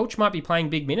Welch might be playing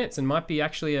big minutes and might be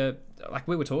actually like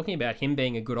we were talking about, him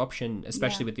being a good option,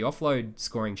 especially with the offload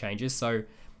scoring changes. So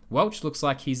Welch looks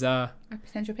like he's a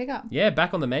potential pickup. Yeah,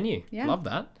 back on the menu. Yeah. Love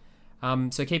that.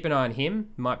 So keep an eye on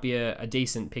him. Might be a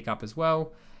decent pickup as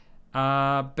well.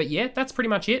 But yeah, that's pretty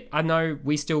much it. I know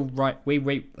we still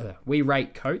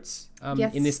rate Coates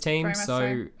in this team,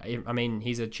 so I mean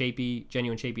he's a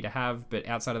genuine cheapie to have. But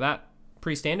outside of that,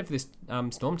 pretty standard for this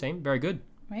Storm team. Very good.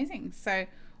 Amazing. So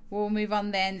we'll move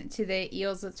on then to the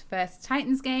Eels' first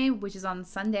Titans game, which is on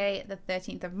Sunday, the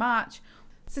 13th of March.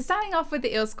 So starting off with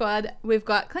the Eel squad, we've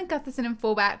got Clint Gutherson in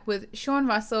fullback with Sean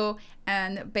Russell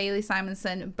and Bailey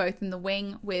Simonson both in the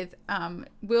wing, with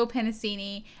Will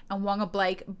Penasini and Wonga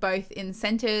Blake both in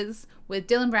centres, with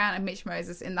Dylan Brown and Mitch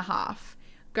Moses in the half.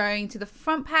 Going to the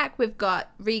front pack, we've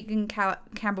got Regan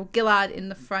Campbell-Gillard in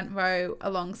the front row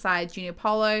alongside Junior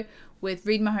Polo, with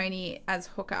Reid Mahoney as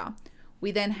hooker.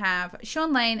 We then have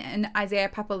Sean Lane and Isaiah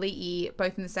Papali'i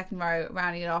both in the second row,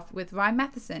 rounding it off with Ryan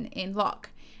Matheson in lock.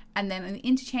 And then in the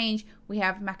interchange, we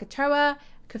have Makatoa,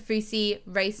 Kafusi,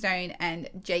 Ray Stone, and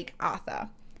Jake Arthur.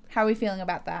 How are we feeling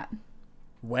about that?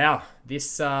 Wow,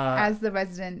 this... As the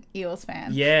resident Eels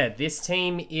fan. Yeah, this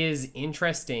team is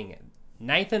interesting.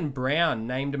 Nathan Brown,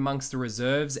 named amongst the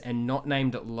reserves and not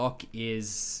named at lock,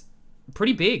 is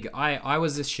pretty big. I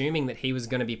was assuming that he was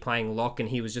going to be playing lock and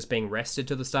he was just being rested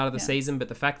to the start of the season, but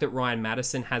the fact that Ryan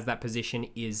Madison has that position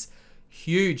is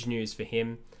huge news for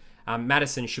him.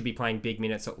 Madison should be playing big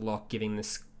minutes at lock, given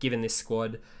this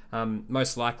squad.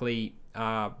 Most likely,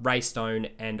 Ray Stone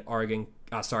and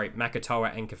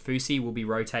Makatoa and Kafusi will be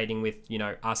rotating with,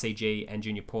 RCG and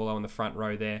Junior Paulo in the front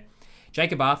row there.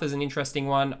 Jacob Arthur's an interesting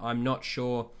one. I'm not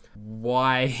sure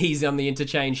why he's on the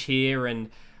interchange here and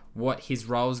what his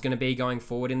role is going to be going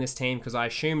forward in this team, because I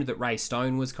assumed that Ray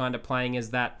Stone was kind of playing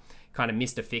as that kind of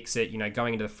Mr. Fix-It,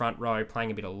 going into the front row,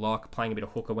 playing a bit of lock, playing a bit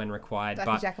of hooker when required.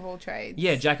 Like a jack of all trades.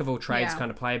 Yeah, jack of all trades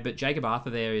kind of player. But Jacob Arthur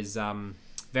there is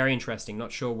very interesting.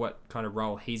 Not sure what kind of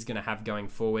role he's going to have going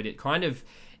forward. It kind of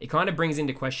brings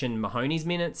into question Mahoney's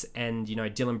minutes and,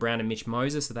 Dylan Brown and Mitch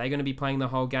Moses. Are they going to be playing the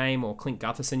whole game? Or Clint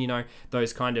Gutherson,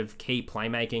 those kind of key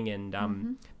playmaking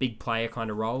and big player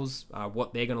kind of roles,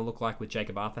 what they're going to look like with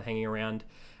Jacob Arthur hanging around.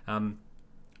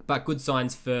 But good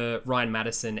signs for Ryan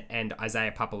Madison and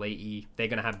Isaiah Papali'i. They're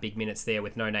going to have big minutes there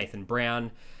with no Nathan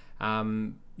Brown.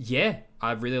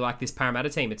 I really like this Parramatta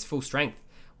team. It's full strength.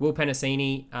 Will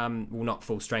Penasini, not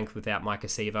full strength without Mike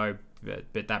Acevo,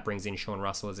 but that brings in Sean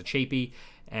Russell as a cheapie,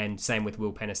 and same with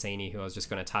Will Penasini, who I was just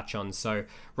going to touch on. So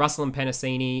Russell and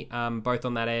Penasini, both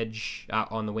on that edge,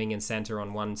 on the wing and centre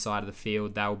on one side of the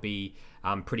field, they'll be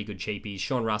pretty good cheapies.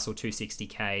 Sean Russell,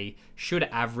 260k, should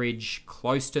average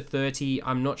close to 30.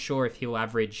 I'm not sure if he'll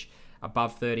average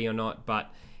above 30 or not,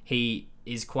 but he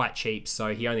is quite cheap,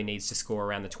 so he only needs to score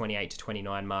around the 28 to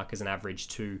 29 mark as an average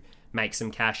to make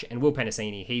some cash. And Will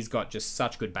Penasini, he's got just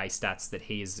such good base stats that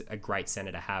he is a great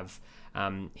centre to have.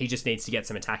 He just needs to get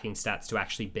some attacking stats to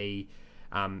actually be,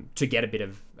 to get a bit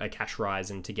of a cash rise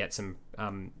and to get some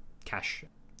cash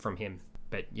from him.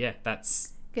 But yeah,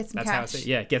 that's cash. How I see it.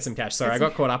 Yeah, get some cash. Sorry, I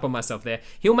got caught up on myself there.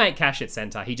 He'll make cash at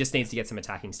centre. He just needs to get some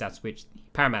attacking stats, which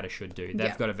Parramatta should do.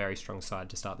 They've got a very strong side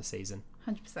to start the season.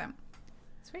 100%.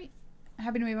 Sweet.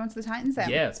 Happy to move on to the Titans then.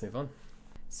 Yeah, let's move on.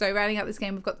 So rounding up this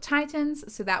game, we've got the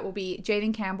Titans. So that will be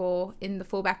Jaden Campbell in the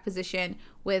fullback position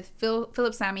with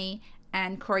Philip Sammy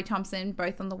and Corey Thompson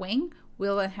both on the wing.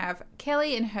 We'll then have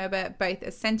Kelly and Herbert both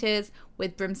as centres,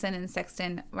 with Brimson and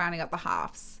Sexton rounding up the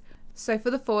halves. So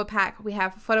for the forward pack, we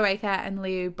have Fodawaker and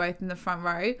Liu both in the front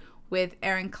row, with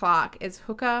Aaron Clark as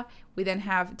hooker. We then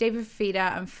have David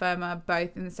Fifita and Firma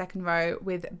both in the second row,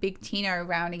 with Big Tino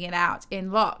rounding it out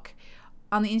in lock.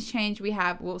 On the interchange, we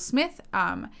have Will Smith,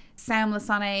 Sam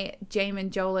Lasane, Jamin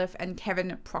Jolliffe, and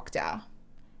Kevin Proctor.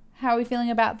 How are we feeling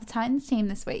about the Titans team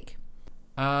this week?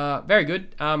 Very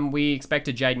good. We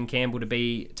expected Jaden Campbell to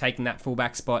be taking that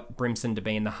fullback spot, Brimson to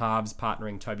be in the halves,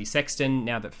 partnering Toby Sexton,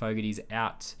 now that Fogarty's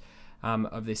out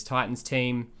of this Titans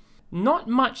team. Not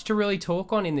much to really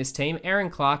talk on in this team. Aaron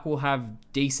Clark will have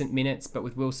decent minutes, but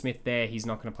with Will Smith there, he's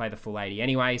not going to play the full 80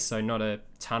 anyway, so not a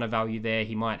ton of value there.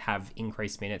 He might have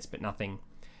increased minutes, but nothing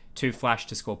too flash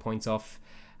to score points off.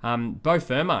 Bo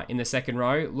Firma in the second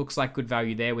row, looks like good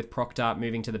value there with Proctor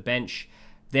moving to the bench.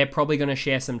 They're probably going to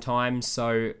share some time,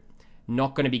 so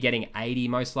not going to be getting 80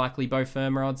 most likely Bo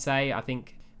Firma, I'd say. I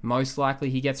think most likely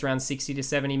he gets around 60 to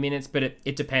 70 minutes, but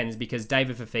it depends, because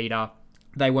David Fifita,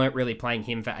 they weren't really playing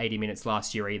him for 80 minutes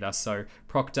last year either. So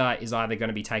Proctor is either going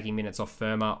to be taking minutes off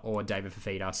Firma or David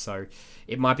Fifita. So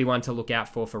it might be one to look out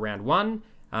for round one.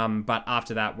 But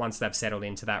after that, once they've settled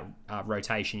into that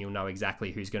rotation, you'll know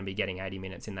exactly who's going to be getting 80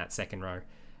 minutes in that second row.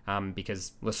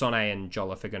 Because Lasane and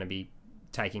Jolliffe are going to be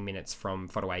taking minutes from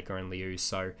Fodawaker and Liu.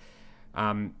 So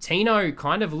Tino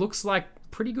kind of looks like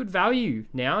pretty good value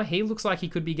now. He looks like he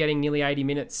could be getting nearly 80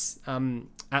 minutes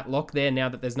at lock there now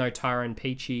that there's no Tyrone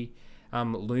Peachy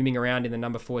looming around in the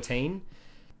number 14.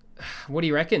 What do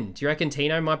you reckon? Do you reckon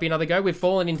Tino might be another go? We've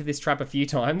fallen into this trap a few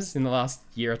times in the last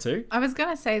year or two. I was going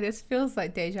to say, this feels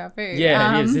like deja vu.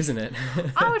 Yeah, it is, isn't it?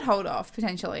 I would hold off,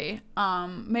 potentially.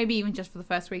 Maybe even just for the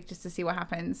first week, just to see what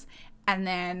happens. And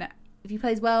then, if he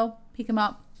plays well, pick him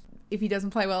up. if he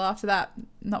doesn't play well after that,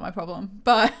 not my problem.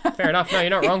 But fair enough. No, you're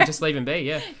not wrong. Just leave him be.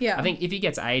 Yeah. Yeah. I think if he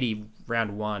gets 80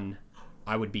 round 1,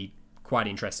 I would be quite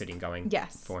interested in going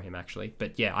Yes. for him, actually.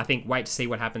 But yeah, I think wait to see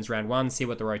what happens round 1, see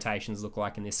what the rotations look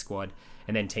like in this squad,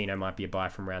 and then Tino might be a buy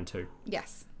from round 2.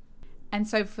 Yes. And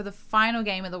so for the final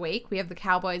game of the week, we have the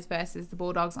Cowboys versus the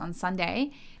Bulldogs on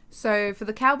Sunday. So for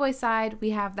the Cowboys side, we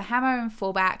have the Hammer and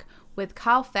fullback with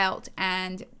Carl Felt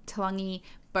and Talangi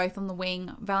both on the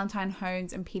wing, Valentine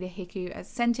Holmes and Peter Hiku as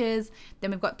centres.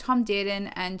 Then we've got Tom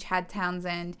Dearden and Chad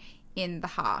Townsend in the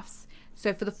halves.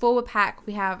 So for the forward pack,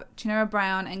 we have Chinera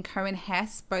Brown and Cohen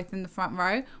Hess both in the front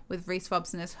row with Reece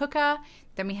Robson as hooker.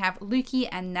 Then we have Lukey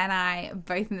and Nanai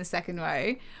both in the second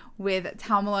row with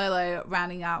Taumalolo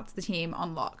rounding out the team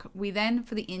on lock. We then,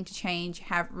 for the interchange,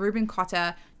 have Ruben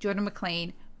Cotter, Jordan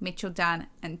McLean, Mitchell Dunn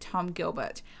and Tom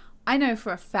Gilbert. I know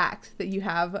for a fact that you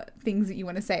have things that you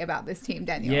want to say about this team,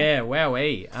 Daniel. Yeah,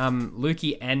 wowee.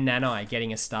 Lukey and Nanai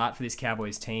getting a start for this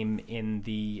Cowboys team in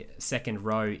the second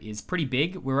row is pretty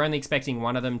big. We're only expecting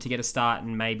one of them to get a start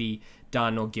and maybe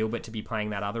Dunn or Gilbert to be playing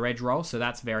that other edge role, so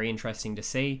that's very interesting to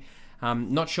see.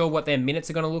 Not sure what their minutes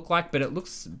are going to look like, but it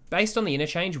looks, based on the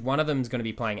interchange, one of them is going to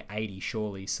be playing 80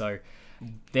 surely, so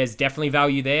there's definitely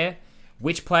value there.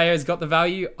 Which player's got the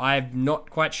value? I'm not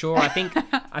quite sure. I think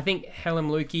Helem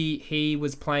Lukey, he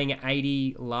was playing at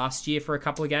 80 last year for a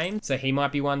couple of games, so he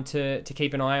might be one to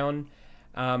keep an eye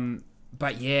on.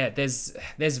 But yeah, there's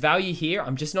value here.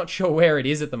 I'm just not sure where it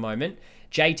is at the moment.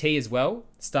 JT as well,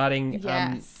 starting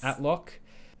at lock.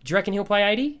 Do you reckon he'll play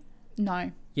 80?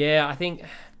 No. Yeah, I think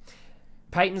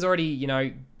Peyton's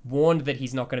already, warned that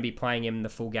he's not going to be playing him the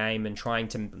full game and trying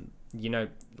to,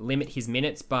 limit his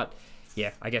minutes, but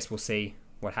yeah, I guess we'll see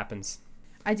what happens.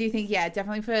 I do think,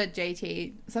 definitely for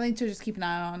JT, something to just keep an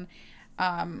eye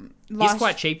on. He's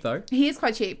quite cheap, though. He is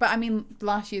quite cheap, but I mean,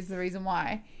 last year's the reason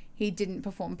why he didn't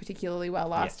perform particularly well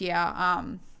last year.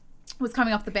 Was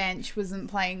coming off the bench, wasn't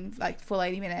playing like full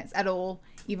 80 minutes at all,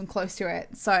 even close to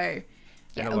it. So,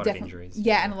 and a lot of injuries.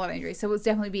 Yeah, and a lot of injuries. So it'll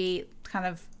definitely be kind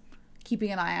of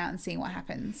keeping an eye out and seeing what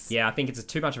happens. Yeah, I think it's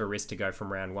too much of a risk to go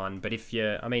from round 1. But if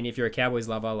you're a Cowboys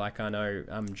lover, like I know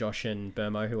Josh and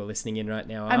Burmo who are listening in right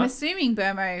now I'm assuming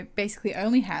Burmo basically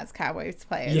only has Cowboys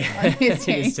players on his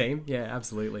team. In his team. Yeah,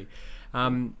 absolutely.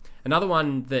 Another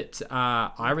one that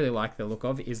I really like the look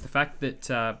of is the fact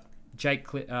that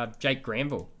Jake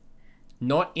Granville,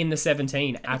 not in the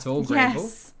 17 at all, Granville.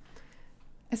 Yes.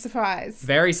 A surprise.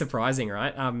 Very surprising,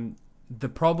 right? The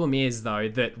problem is, though,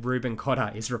 that Ruben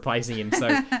Cotter is replacing him.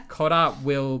 So Cotter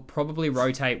will probably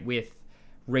rotate with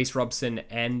Reece Robson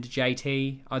and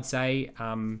JT, I'd say.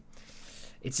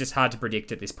 It's just hard to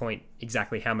predict at this point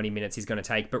exactly how many minutes he's going to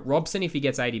take. But Robson, if he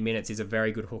gets 80 minutes, is a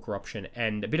very good hooker option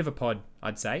and a bit of a pod,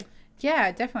 I'd say.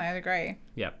 Yeah, definitely. I'd agree.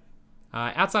 Yeah.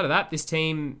 Outside of that, this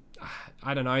team,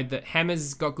 I don't know, that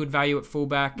Hammer's got good value at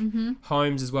fullback. Mm-hmm.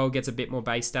 Holmes as well gets a bit more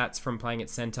base stats from playing at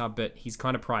centre, but he's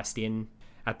kind of priced in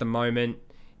at the moment.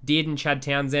 Dearden and Chad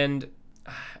Townsend,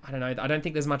 I don't know. I don't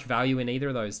think there's much value in either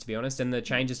of those, to be honest. And the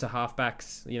changes to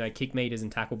halfbacks, kick meters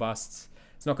and tackle busts,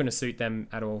 it's not going to suit them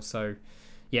at all. So,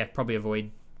 yeah, probably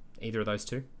avoid either of those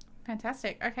two.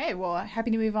 Fantastic. Okay, well, happy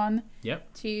to move on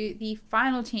to the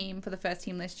final team for the first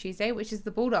team list Tuesday, which is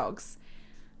the Bulldogs.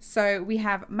 So we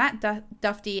have Matt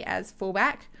Dufty as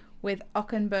fullback with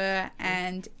Ockenburr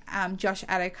and Josh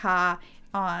Adokar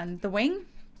on the wing.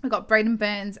 We've got Braden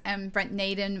Burns and Brent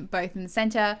Naden both in the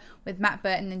centre, with Matt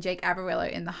Burton and Jake Averillo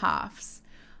in the halves.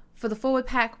 For the forward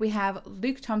pack, we have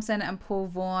Luke Thompson and Paul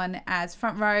Vaughan as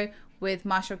front row, with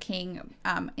Marshall King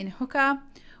in hooker.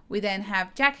 We then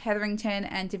have Jack Hetherington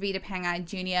and Davida Pangai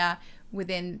Jr.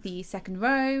 within the second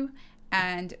row,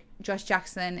 and Josh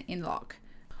Jackson in lock.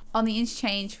 On the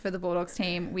interchange for the Bulldogs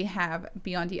team, we have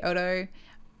Biondi Odo,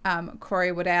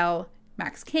 Corey Waddell,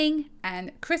 Max King,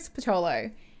 and Chris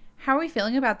Patolo. How are we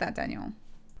feeling about that, Daniel?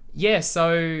 Yeah,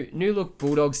 so new look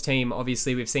Bulldogs team,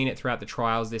 obviously we've seen it throughout the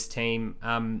trials, this team.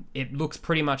 It looks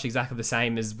pretty much exactly the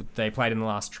same as they played in the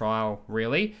last trial,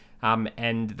 really.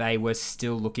 And they were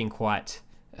still looking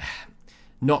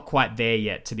not quite there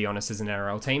yet, to be honest, as an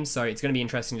NRL team. So it's going to be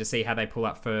interesting to see how they pull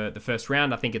up for the first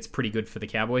round. I think it's pretty good for the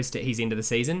Cowboys to ease into the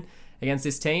season against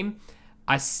this team.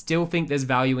 I still think there's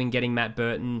value in getting Matt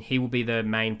Burton. He will be the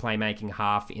main playmaking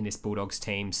half in this Bulldogs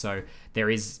team, so there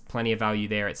is plenty of value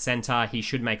there at centre. He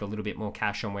should make a little bit more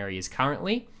cash on where he is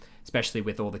currently, especially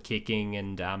with all the kicking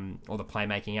and all the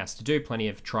playmaking he has to do. Plenty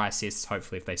of try assists,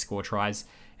 hopefully, if they score tries,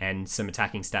 and some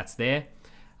attacking stats there.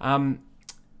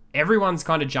 Everyone's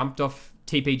kind of jumped off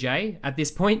TPJ at this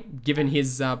point, given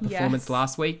his performance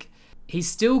last week. He's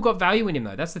still got value in him,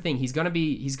 though. That's the thing. He's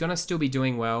gonna still be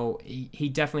doing well. He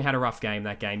definitely had a rough game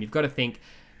that game. You've got to think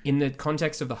in the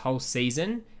context of the whole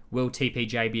season, will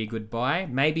TPJ be a good buy?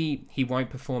 Maybe he won't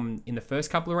perform in the first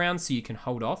couple of rounds, so you can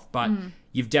hold off. But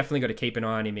you've definitely got to keep an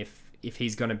eye on him if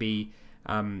he's going to be,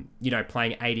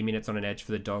 playing 80 minutes on an edge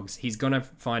for the Dogs. He's going to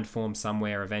find form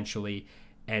somewhere eventually.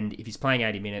 And if he's playing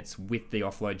 80 minutes with the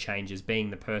offload changes, being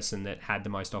the person that had the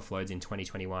most offloads in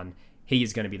 2021, he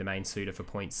is going to be the main suitor for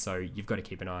points. So you've got to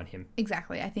keep an eye on him.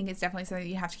 Exactly. I think it's definitely something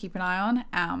you have to keep an eye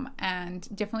on, and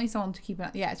definitely someone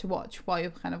to to watch while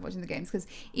you're kind of watching the games. Because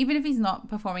even if he's not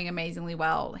performing amazingly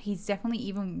well, he's definitely,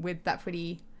 even with that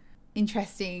pretty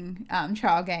interesting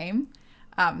trial game,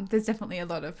 there's definitely a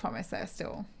lot of promise there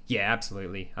still. Yeah,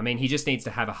 absolutely. I mean, he just needs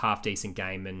to have a half decent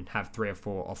game and have 3 or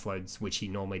 4 offloads, which he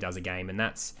normally does a game, and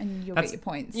you'll get your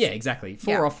points. Yeah, exactly.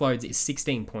 4 offloads is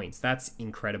 16 points. That's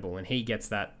incredible, and he gets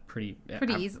that pretty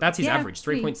easy. That's his average.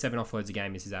 3.7 offloads a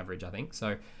game is his average, I think.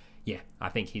 So, yeah, I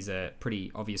think he's a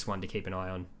pretty obvious one to keep an eye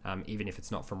on, even if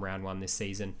it's not from round 1 this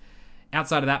season.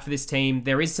 Outside of that, for this team,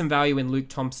 there is some value in Luke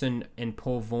Thompson and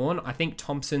Paul Vaughan. I think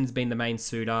Thompson's been the main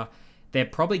suitor. They're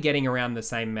probably getting around the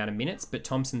same amount of minutes, but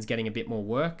Thompson's getting a bit more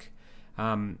work.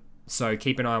 So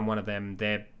keep an eye on one of them.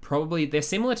 They're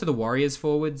similar to the Warriors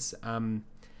forwards.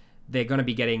 They're going to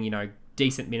be getting,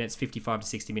 decent minutes, 55 to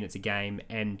 60 minutes a game,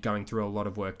 and going through a lot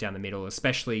of work down the middle,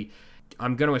 especially.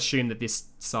 I'm going to assume that this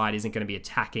side isn't going to be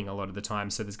attacking a lot of the time,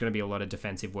 so there's going to be a lot of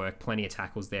defensive work, plenty of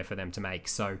tackles there for them to make.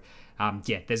 So,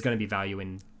 there's going to be value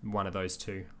in one of those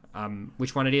two.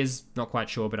 Which one it is, not quite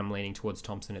sure, but I'm leaning towards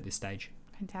Thompson at this stage.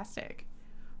 Fantastic.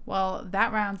 Well,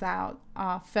 that rounds out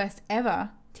our first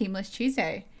ever Team List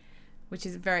Tuesday, which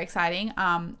is very exciting.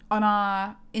 On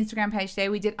our Instagram page today,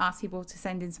 we did ask people to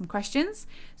send in some questions.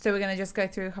 So we're going to just go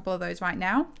through a couple of those right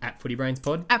now. At Footy Brains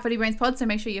Pod. At Footy Brains Pod. So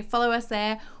make sure you follow us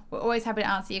there. We're always happy to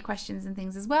answer your questions and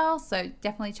things as well. So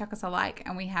definitely chuck us a like,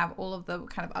 and we have all of the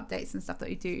kind of updates and stuff that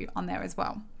we do on there as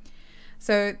well.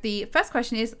 So the first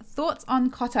question is, thoughts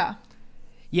on Cotter?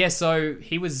 Yeah, so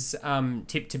he was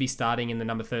tipped to be starting in the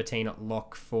number 13 at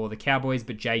lock for the Cowboys,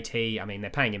 but JT, I mean, they're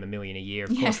paying him $1 million a year.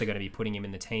 Of course, they're going to be putting him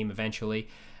in the team eventually,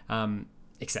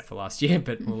 except for last year,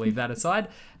 but we'll leave that aside.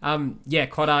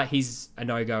 Cotter, he's a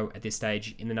no-go at this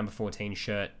stage in the number 14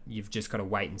 shirt. You've just got to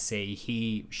wait and see.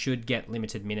 He should get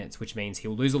limited minutes, which means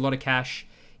he'll lose a lot of cash.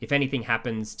 If anything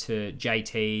happens to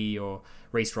JT or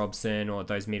Reece Robson or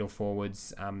those middle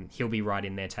forwards, he'll be right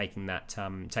in there taking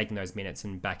those minutes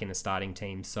and back in the starting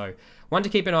team. So one to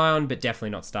keep an eye on, but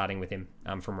definitely not starting with him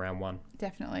from round 1.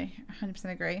 Definitely, 100%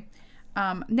 agree.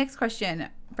 Next question,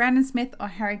 Brandon Smith or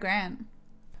Harry Grant?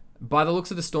 By the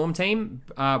looks of the Storm team,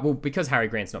 because Harry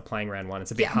Grant's not playing round 1, it's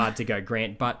a bit hard to go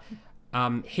Grant, but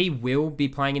he will be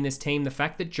playing in this team. The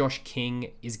fact that Josh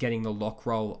King is getting the lock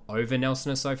role over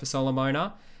Nelson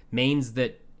Asofa-Solomona means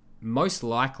that most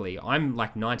likely, I'm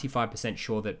like 95%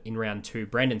 sure that in round 2,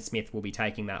 Brandon Smith will be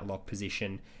taking that lock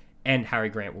position and Harry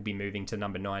Grant will be moving to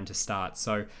number 9 to start.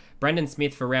 So Brandon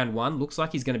Smith for round 1 looks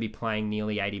like he's going to be playing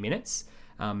nearly 80 minutes.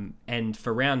 And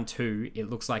for round 2, it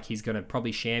looks like he's going to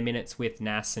probably share minutes with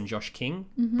Nas and Josh King,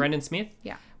 Brandon Smith.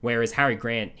 Yeah. Whereas Harry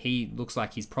Grant, he looks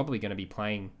like he's probably going to be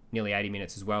playing nearly 80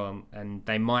 minutes as well. And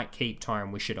they might keep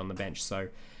Tyron Wishart on the bench. So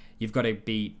you've got to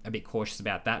be a bit cautious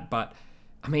about that. But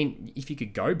I mean, if you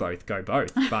could go both, go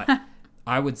both. But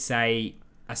I would say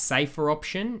a safer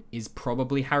option is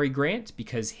probably Harry Grant,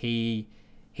 because he's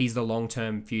the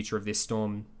long-term future of this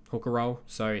Storm hooker role.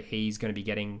 So he's going to be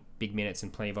getting big minutes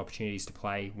and plenty of opportunities to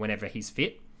play whenever he's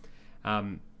fit.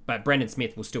 But Brandon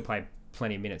Smith will still play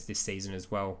plenty of minutes this season as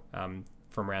well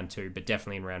from round 2. But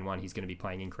definitely in round 1, he's going to be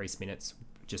playing increased minutes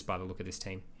just by the look of this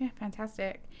team. Yeah,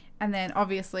 fantastic. And then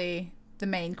obviously the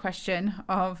main question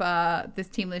of this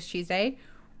Team List Tuesday,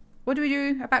 what do we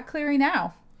do about Cleary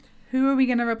now? Who are we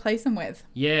going to replace him with?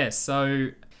 Yeah, so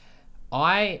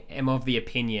I am of the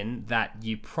opinion that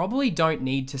you probably don't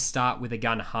need to start with a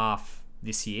gun half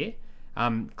this year.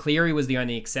 Cleary was the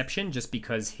only exception just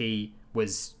because he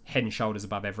was head and shoulders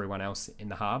above everyone else in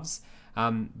the halves.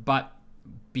 But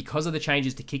because of the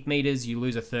changes to kick meters, you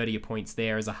lose a third of your points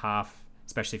there as a half,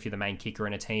 especially if you're the main kicker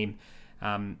in a team.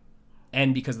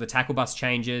 And because of the tackle bus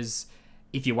changes,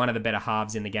 if you're one of the better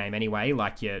halves in the game anyway,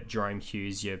 like your Jerome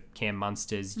Hughes, your Cam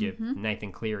Munsters, your Nathan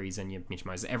Clearys, and your Mitch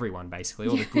Moses, everyone basically,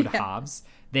 all the good halves,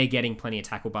 they're getting plenty of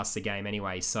tackle busts a game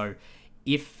anyway. So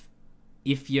if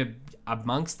you're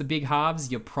amongst the big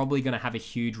halves, you're probably going to have a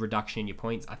huge reduction in your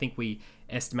points. I think we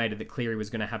estimated that Cleary was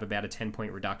going to have about a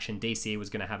 10-point reduction. DCE was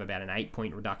going to have about an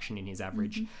 8-point reduction in his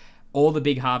average. All the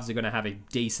big halves are going to have a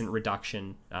decent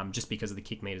reduction just because of the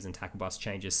kick meters and tackle bust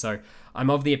changes. So I'm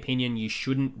of the opinion you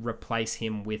shouldn't replace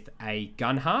him with a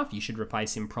gun half. You should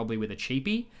replace him probably with a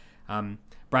cheapie.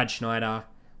 Brad Schneider,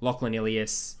 Lachlan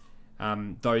Ilias,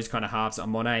 Those kind of halves,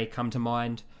 Amone come to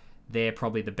mind. They're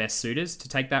probably the best suitors to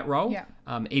take that role. Yeah.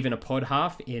 Even a pod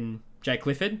half in Jay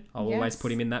Clifford, I'll always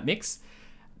put him in that mix.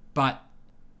 But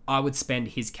I would spend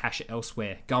his cash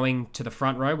elsewhere. Going to the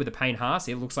front row with a Payne Haas,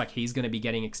 it looks like he's going to be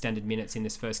getting extended minutes in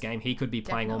this first game. He could be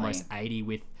playing almost 80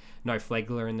 with no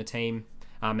Flegler in the team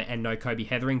and no Kobe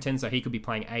Hetherington, so he could be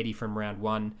playing 80 from round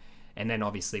 1. And then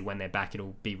obviously when they're back,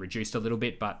 it'll be reduced a little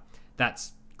bit, but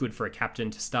that's good for a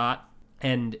captain to start.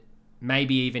 And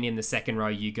maybe even in the second row,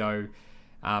 you go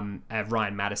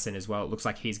Ryan Madison as well. It looks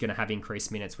like he's going to have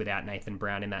increased minutes without Nathan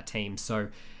Brown in that team. So,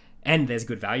 and there's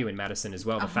good value in Madison as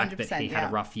well. The fact that he had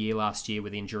a rough year last year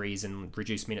with injuries and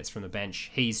reduced minutes from the bench,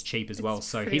 he's cheap as well.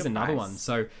 So he's another one.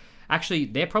 So actually,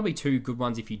 they're probably two good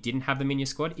ones if you didn't have them in your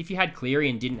squad. If you had Cleary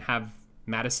and didn't have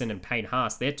Madison and Payne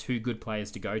Haas, they're two good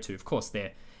players to go to. Of course,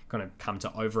 they're going to come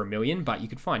to over $1 million, but you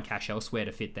could find cash elsewhere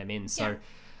to fit them in. So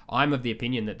I'm of the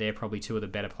opinion that they're probably two of the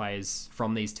better players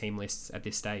from these team lists at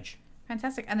this stage.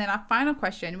 Fantastic. And then our final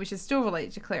question, which is still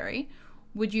related to Cleary,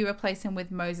 would you replace him with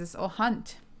Moses or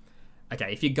Hunt?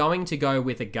 Okay, if you're going to go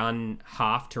with a gun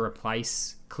half to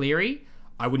replace Cleary,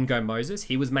 I wouldn't go Moses.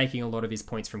 He was making a lot of his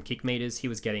points from kick meters. He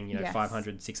was getting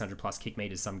 500, 600 plus kick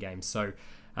meters some games. So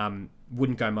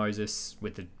wouldn't go Moses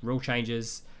with the rule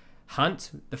changes.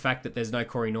 Hunt, the fact that there's no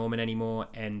Corey Norman anymore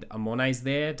and Amone's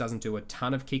there doesn't do a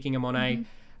ton of kicking Amone.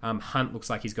 Hunt looks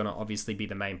like he's going to obviously be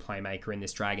the main playmaker in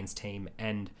this Dragons team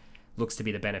and looks to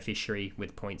be the beneficiary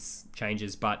with points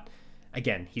changes. But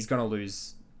again, he's going to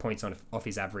lose points off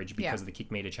his average because of the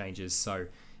kick meter changes. So,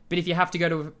 but if you have to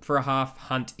go for a half,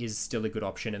 Hunt is still a good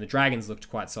option. And the Dragons looked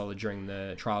quite solid during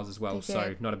the trials as well.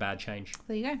 So not a bad change.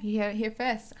 There you go. You hear it here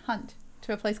first. Hunt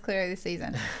to replace Cleary this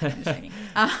season. I'm just joking.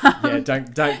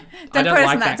 Don't quote us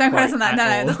on that. Don't quote us on that.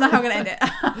 No, that's not how we're going to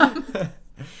end it.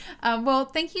 Well,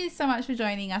 thank you so much for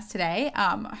joining us today.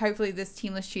 Hopefully this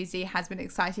Teamless Tuesday has been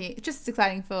exciting, just as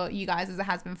exciting for you guys as it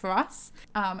has been for us.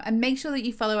 And make sure that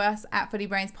you follow us at Footy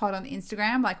Brains Pod on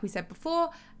Instagram. Like we said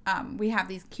before, we have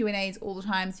these Q&As all the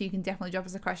time, so you can definitely drop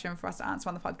us a question for us to answer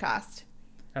on the podcast.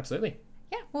 Absolutely.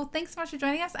 Yeah, well, thanks so much for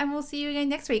joining us, and we'll see you again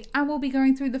next week. And we'll be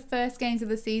going through the first games of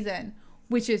the season,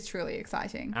 which is truly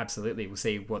exciting. Absolutely. We'll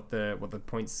see what the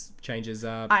points changes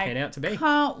pan out to be. I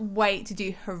can't wait to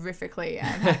do horrifically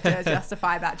and have to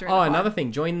justify that during the pod. Another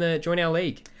thing, join our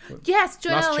league. Yes,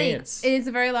 join our league. Chance. It is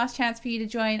the very last chance for you to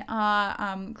join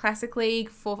our Classic League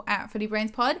at Footy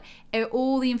Brains Pod.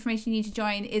 All the information you need to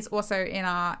join is also in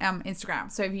our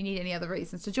Instagram. So if you need any other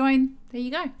reasons to join, there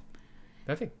you go.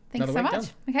 Perfect. Thanks so much. Done.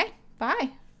 Okay,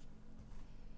 bye.